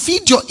have to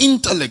feed your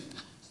intellect.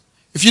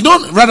 If you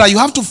don't, rather, you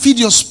have to feed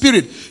your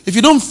spirit. If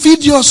you don't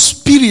feed your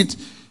spirit,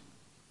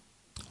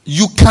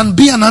 you can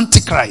be an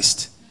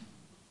antichrist.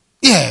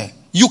 Yeah,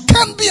 you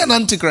can be an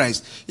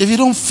antichrist. If you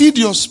don't feed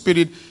your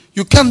spirit,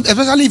 you can,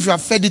 especially if you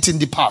have fed it in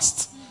the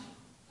past.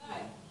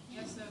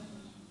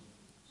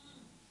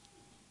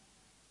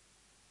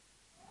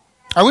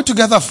 Are we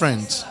together,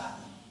 friends?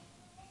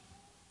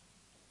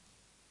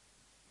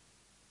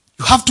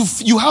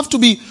 You have to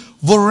be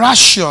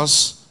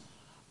voracious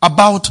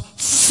about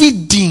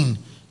feeding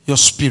your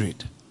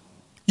spirit.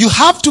 You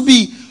have to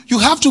be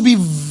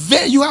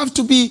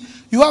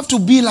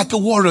like a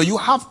warrior. It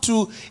has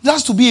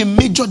to be a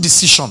major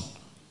decision.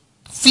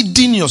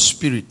 Feeding your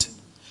spirit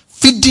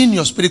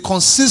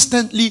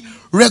consistently,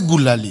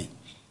 regularly.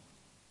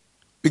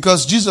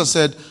 Because Jesus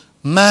said,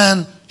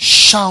 man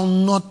shall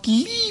not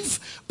live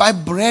by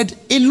bread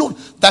alone.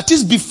 That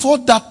is, before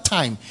that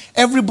time,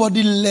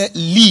 everybody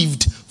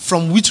lived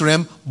from which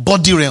realm?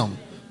 Body realm.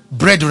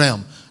 Bread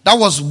realm. That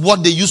was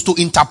what they used to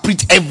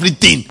interpret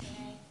everything.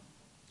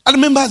 I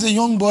remember as a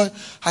young boy,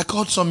 I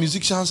called some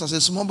musicians as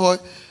a small boy.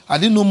 I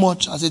didn't know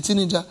much. As a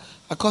teenager,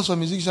 I called some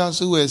musicians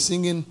who were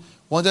singing,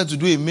 wanted to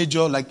do a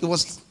major, like it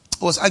was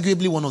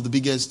arguably one of the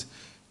biggest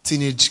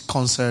teenage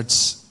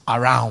concerts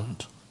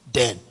around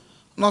then.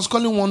 And I was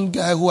calling one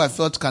guy who I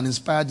felt can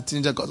inspire the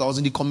teenager because I was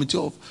in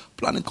the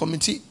planning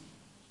committee.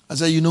 I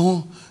said,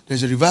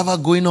 there's a revival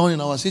going on in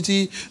our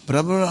city.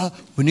 Blah, blah, blah.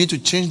 We need to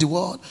change the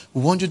world.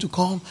 We want you to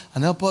come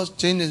and help us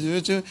change the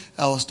situation.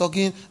 I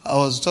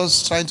was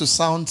just trying to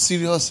sound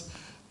serious.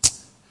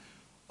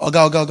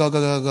 Oga.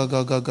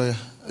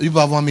 You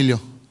have 1 million.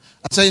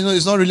 I said,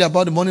 it's not really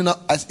about the money now.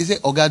 He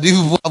said, Oga, do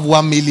you have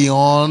 1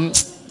 million?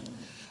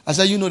 I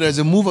said, there's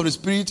a move of the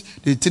Spirit.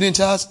 The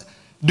teenagers.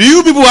 Do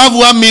you people have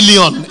 1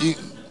 million?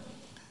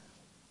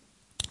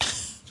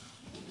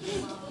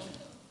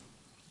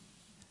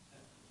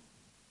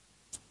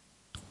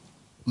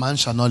 Man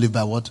shall not live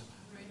by what?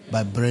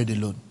 By bread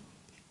alone.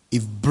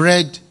 If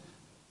bread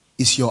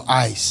is your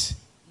eyes,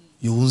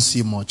 you won't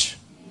see much.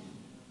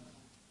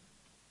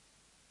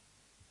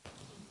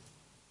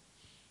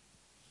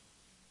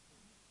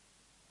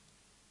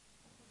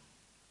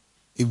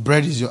 If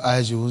bread is your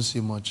eyes, you won't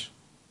see much.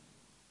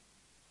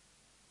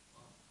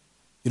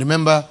 You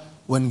remember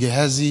when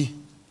Gehazi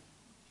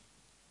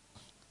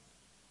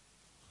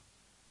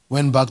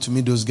went back to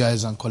meet those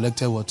guys and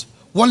collected what?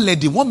 One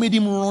lady, what made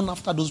him run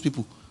after those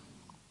people?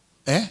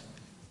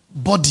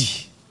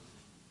 Body.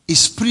 His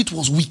spirit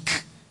was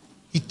weak.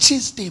 He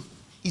chased them.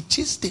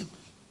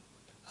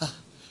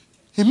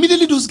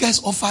 Immediately those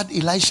guys offered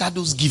Elisha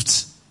those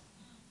gifts.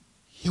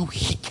 He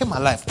came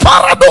alive.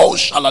 Parado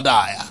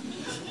shaladaya.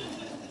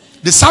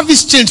 The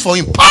service changed for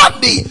him.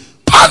 Pande,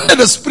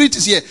 the spirit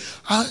is here.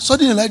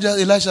 Suddenly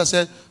Elisha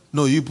said,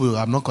 no, you people,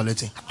 I'm not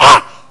collecting.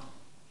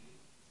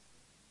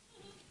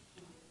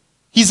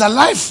 He's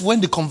alive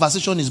when the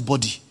conversation is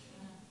body.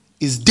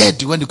 He's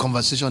dead when the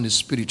conversation is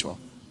spiritual.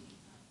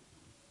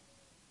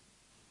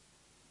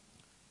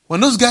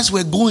 When those guys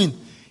were going,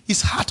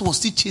 his heart was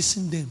still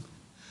chasing them.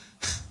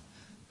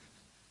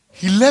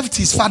 He left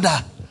his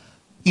father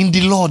in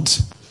the Lord.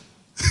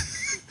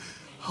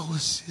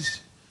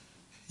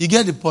 You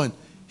get the point?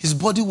 His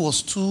body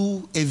was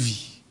too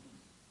heavy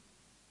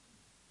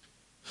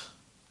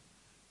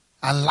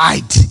and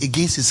lied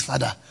against his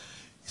father.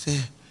 He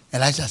said,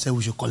 Elisha said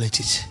we should collect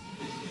it.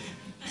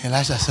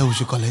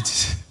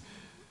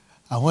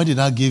 And when they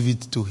now gave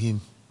it to him,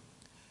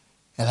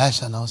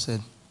 Elisha now said,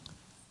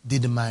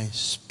 did my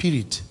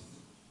spirit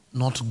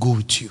not go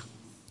with you?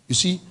 You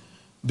see,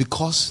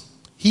 because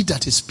he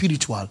that is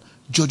spiritual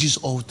judges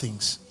all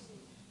things.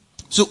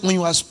 So when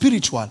you are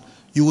spiritual,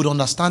 you would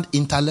understand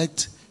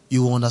intellect,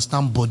 you will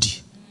understand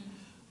body.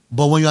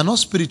 But when you are not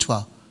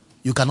spiritual,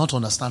 you cannot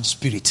understand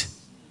spirit.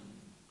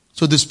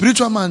 So the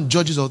spiritual man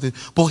judges all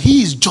things, but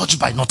he is judged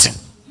by nothing.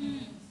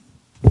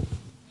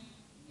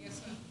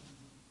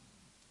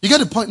 You get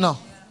the point now?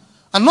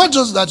 And not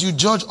just that you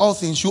judge all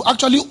things, you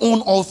actually own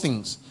all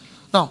things.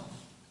 Now,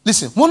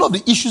 listen, one of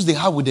the issues they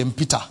had with them,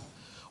 Peter,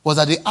 was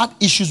that they had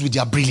issues with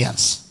their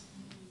brilliance.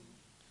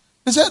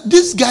 They said,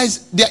 these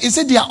guys,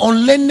 they are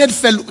unlearned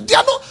fellows.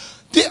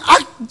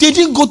 They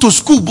didn't go to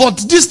school,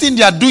 but this thing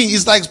they are doing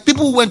is like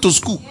people who went to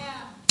school.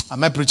 Yeah.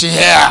 Am I preaching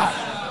here?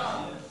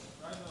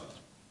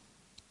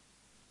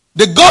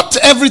 They got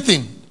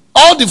everything.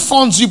 All the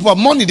funds, people have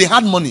money, they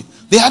had money.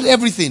 They had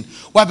everything.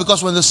 Why?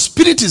 Because when the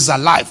spirit is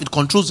alive, it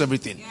controls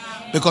everything.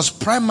 Yeah. Because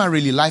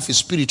primarily life is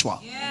spiritual.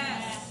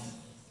 Yes.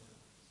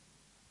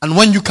 And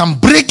when you can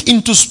break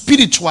into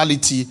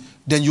spirituality,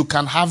 then you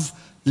can have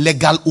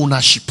legal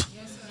ownership.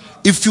 Yes,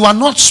 if you are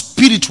not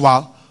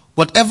spiritual,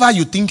 whatever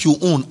you think you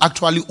own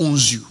actually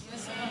owns you.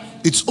 Yes,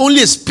 it's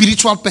only a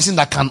spiritual person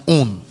that can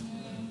own.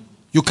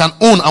 You can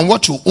own, and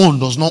what you own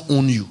does not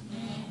own you.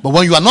 But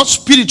when you are not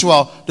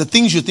spiritual, the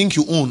things you think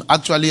you own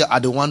actually are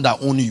the one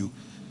that own you.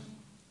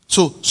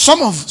 So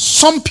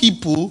some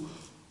people,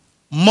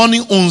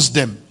 money owns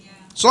them. Yeah.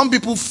 Some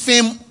people,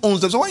 fame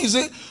owns them. So when you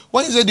say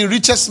the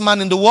richest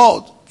man in the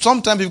world,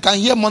 sometimes you can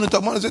hear money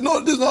talk. Money say, no,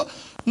 this is not.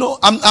 No,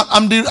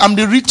 I'm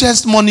the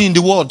richest money in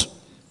the world.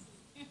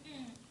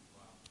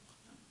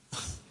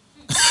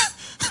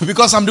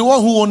 Because I'm the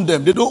one who own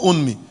them. They don't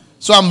own me.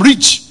 So I'm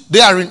rich.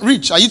 They are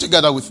rich. Are you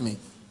together with me?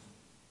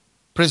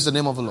 Praise the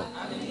name of the Lord.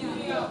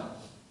 Hallelujah.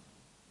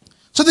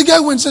 So the guy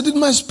went and said, did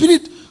my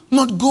spirit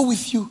not go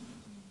with you?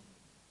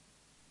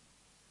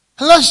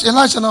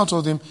 Elisha now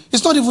told him,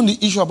 it's not even the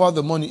issue about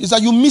the money. It's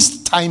that you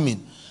missed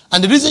timing.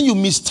 And the reason you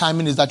missed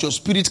timing is that your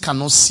spirit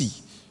cannot see.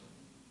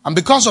 And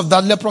because of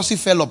that, leprosy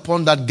fell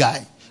upon that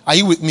guy. Are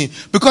you with me?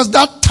 Because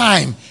that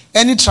time,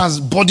 any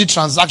body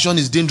transaction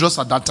is dangerous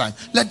at that time.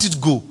 Let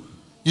it go.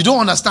 You don't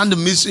understand the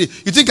mystery.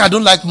 You think I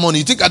don't like money.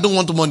 You think I don't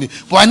want money.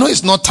 But I know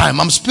it's not time.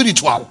 I'm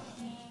spiritual.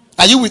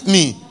 Are you with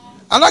me?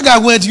 And that guy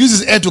went to use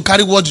his head to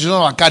carry what he did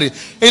not carry.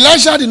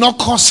 Elisha did not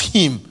curse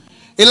him.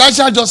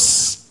 Elisha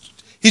just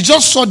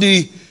saw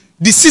the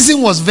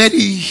season was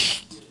very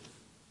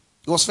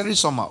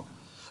somehow.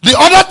 The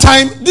other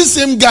time, this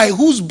same guy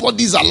whose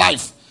body is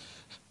alive,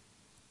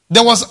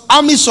 there was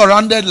army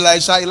surrounded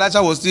Elisha.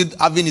 Elisha was still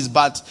having his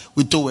bath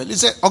with towel. He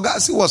said, "Oga,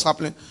 see what's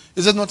happening."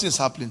 He said, "Nothing is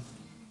happening."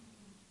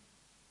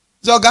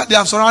 He said, "Oga, they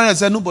have surrounded." He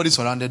said, "Nobody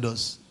surrounded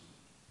us.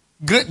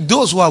 Great,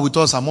 those who are with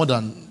us are more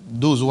than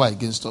those who are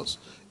against us."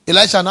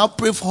 Elisha now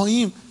pray for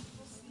him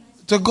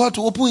to God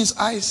to open his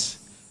eyes.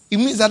 It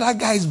means that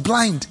guy is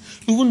blind.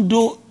 Even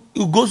though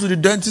he goes to the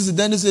dentist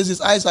says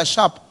his eyes are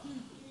sharp.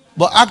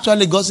 But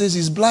actually God says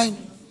he's blind.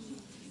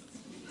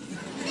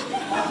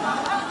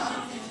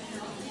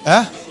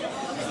 Huh?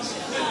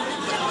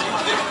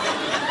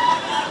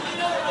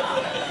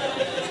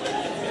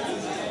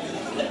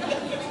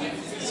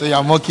 So you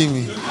are mocking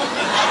me.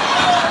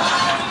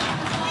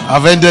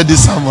 I've ended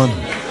this sermon.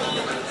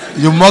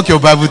 You mock your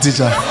Bible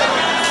teacher.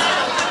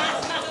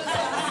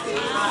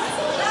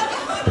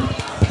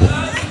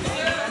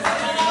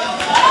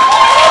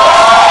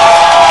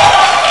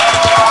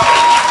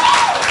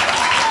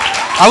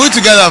 Are we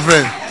together,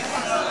 friend?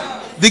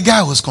 The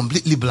guy was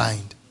completely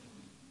blind.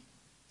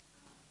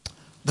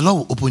 The Lord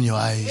will open your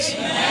eyes.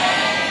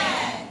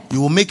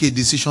 You will make a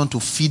decision to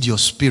feed your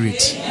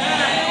spirit.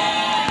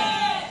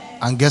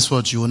 And guess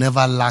what? You will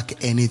never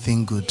lack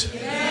anything good.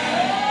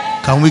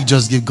 Can we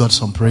just give God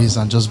some praise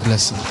and just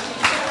bless him?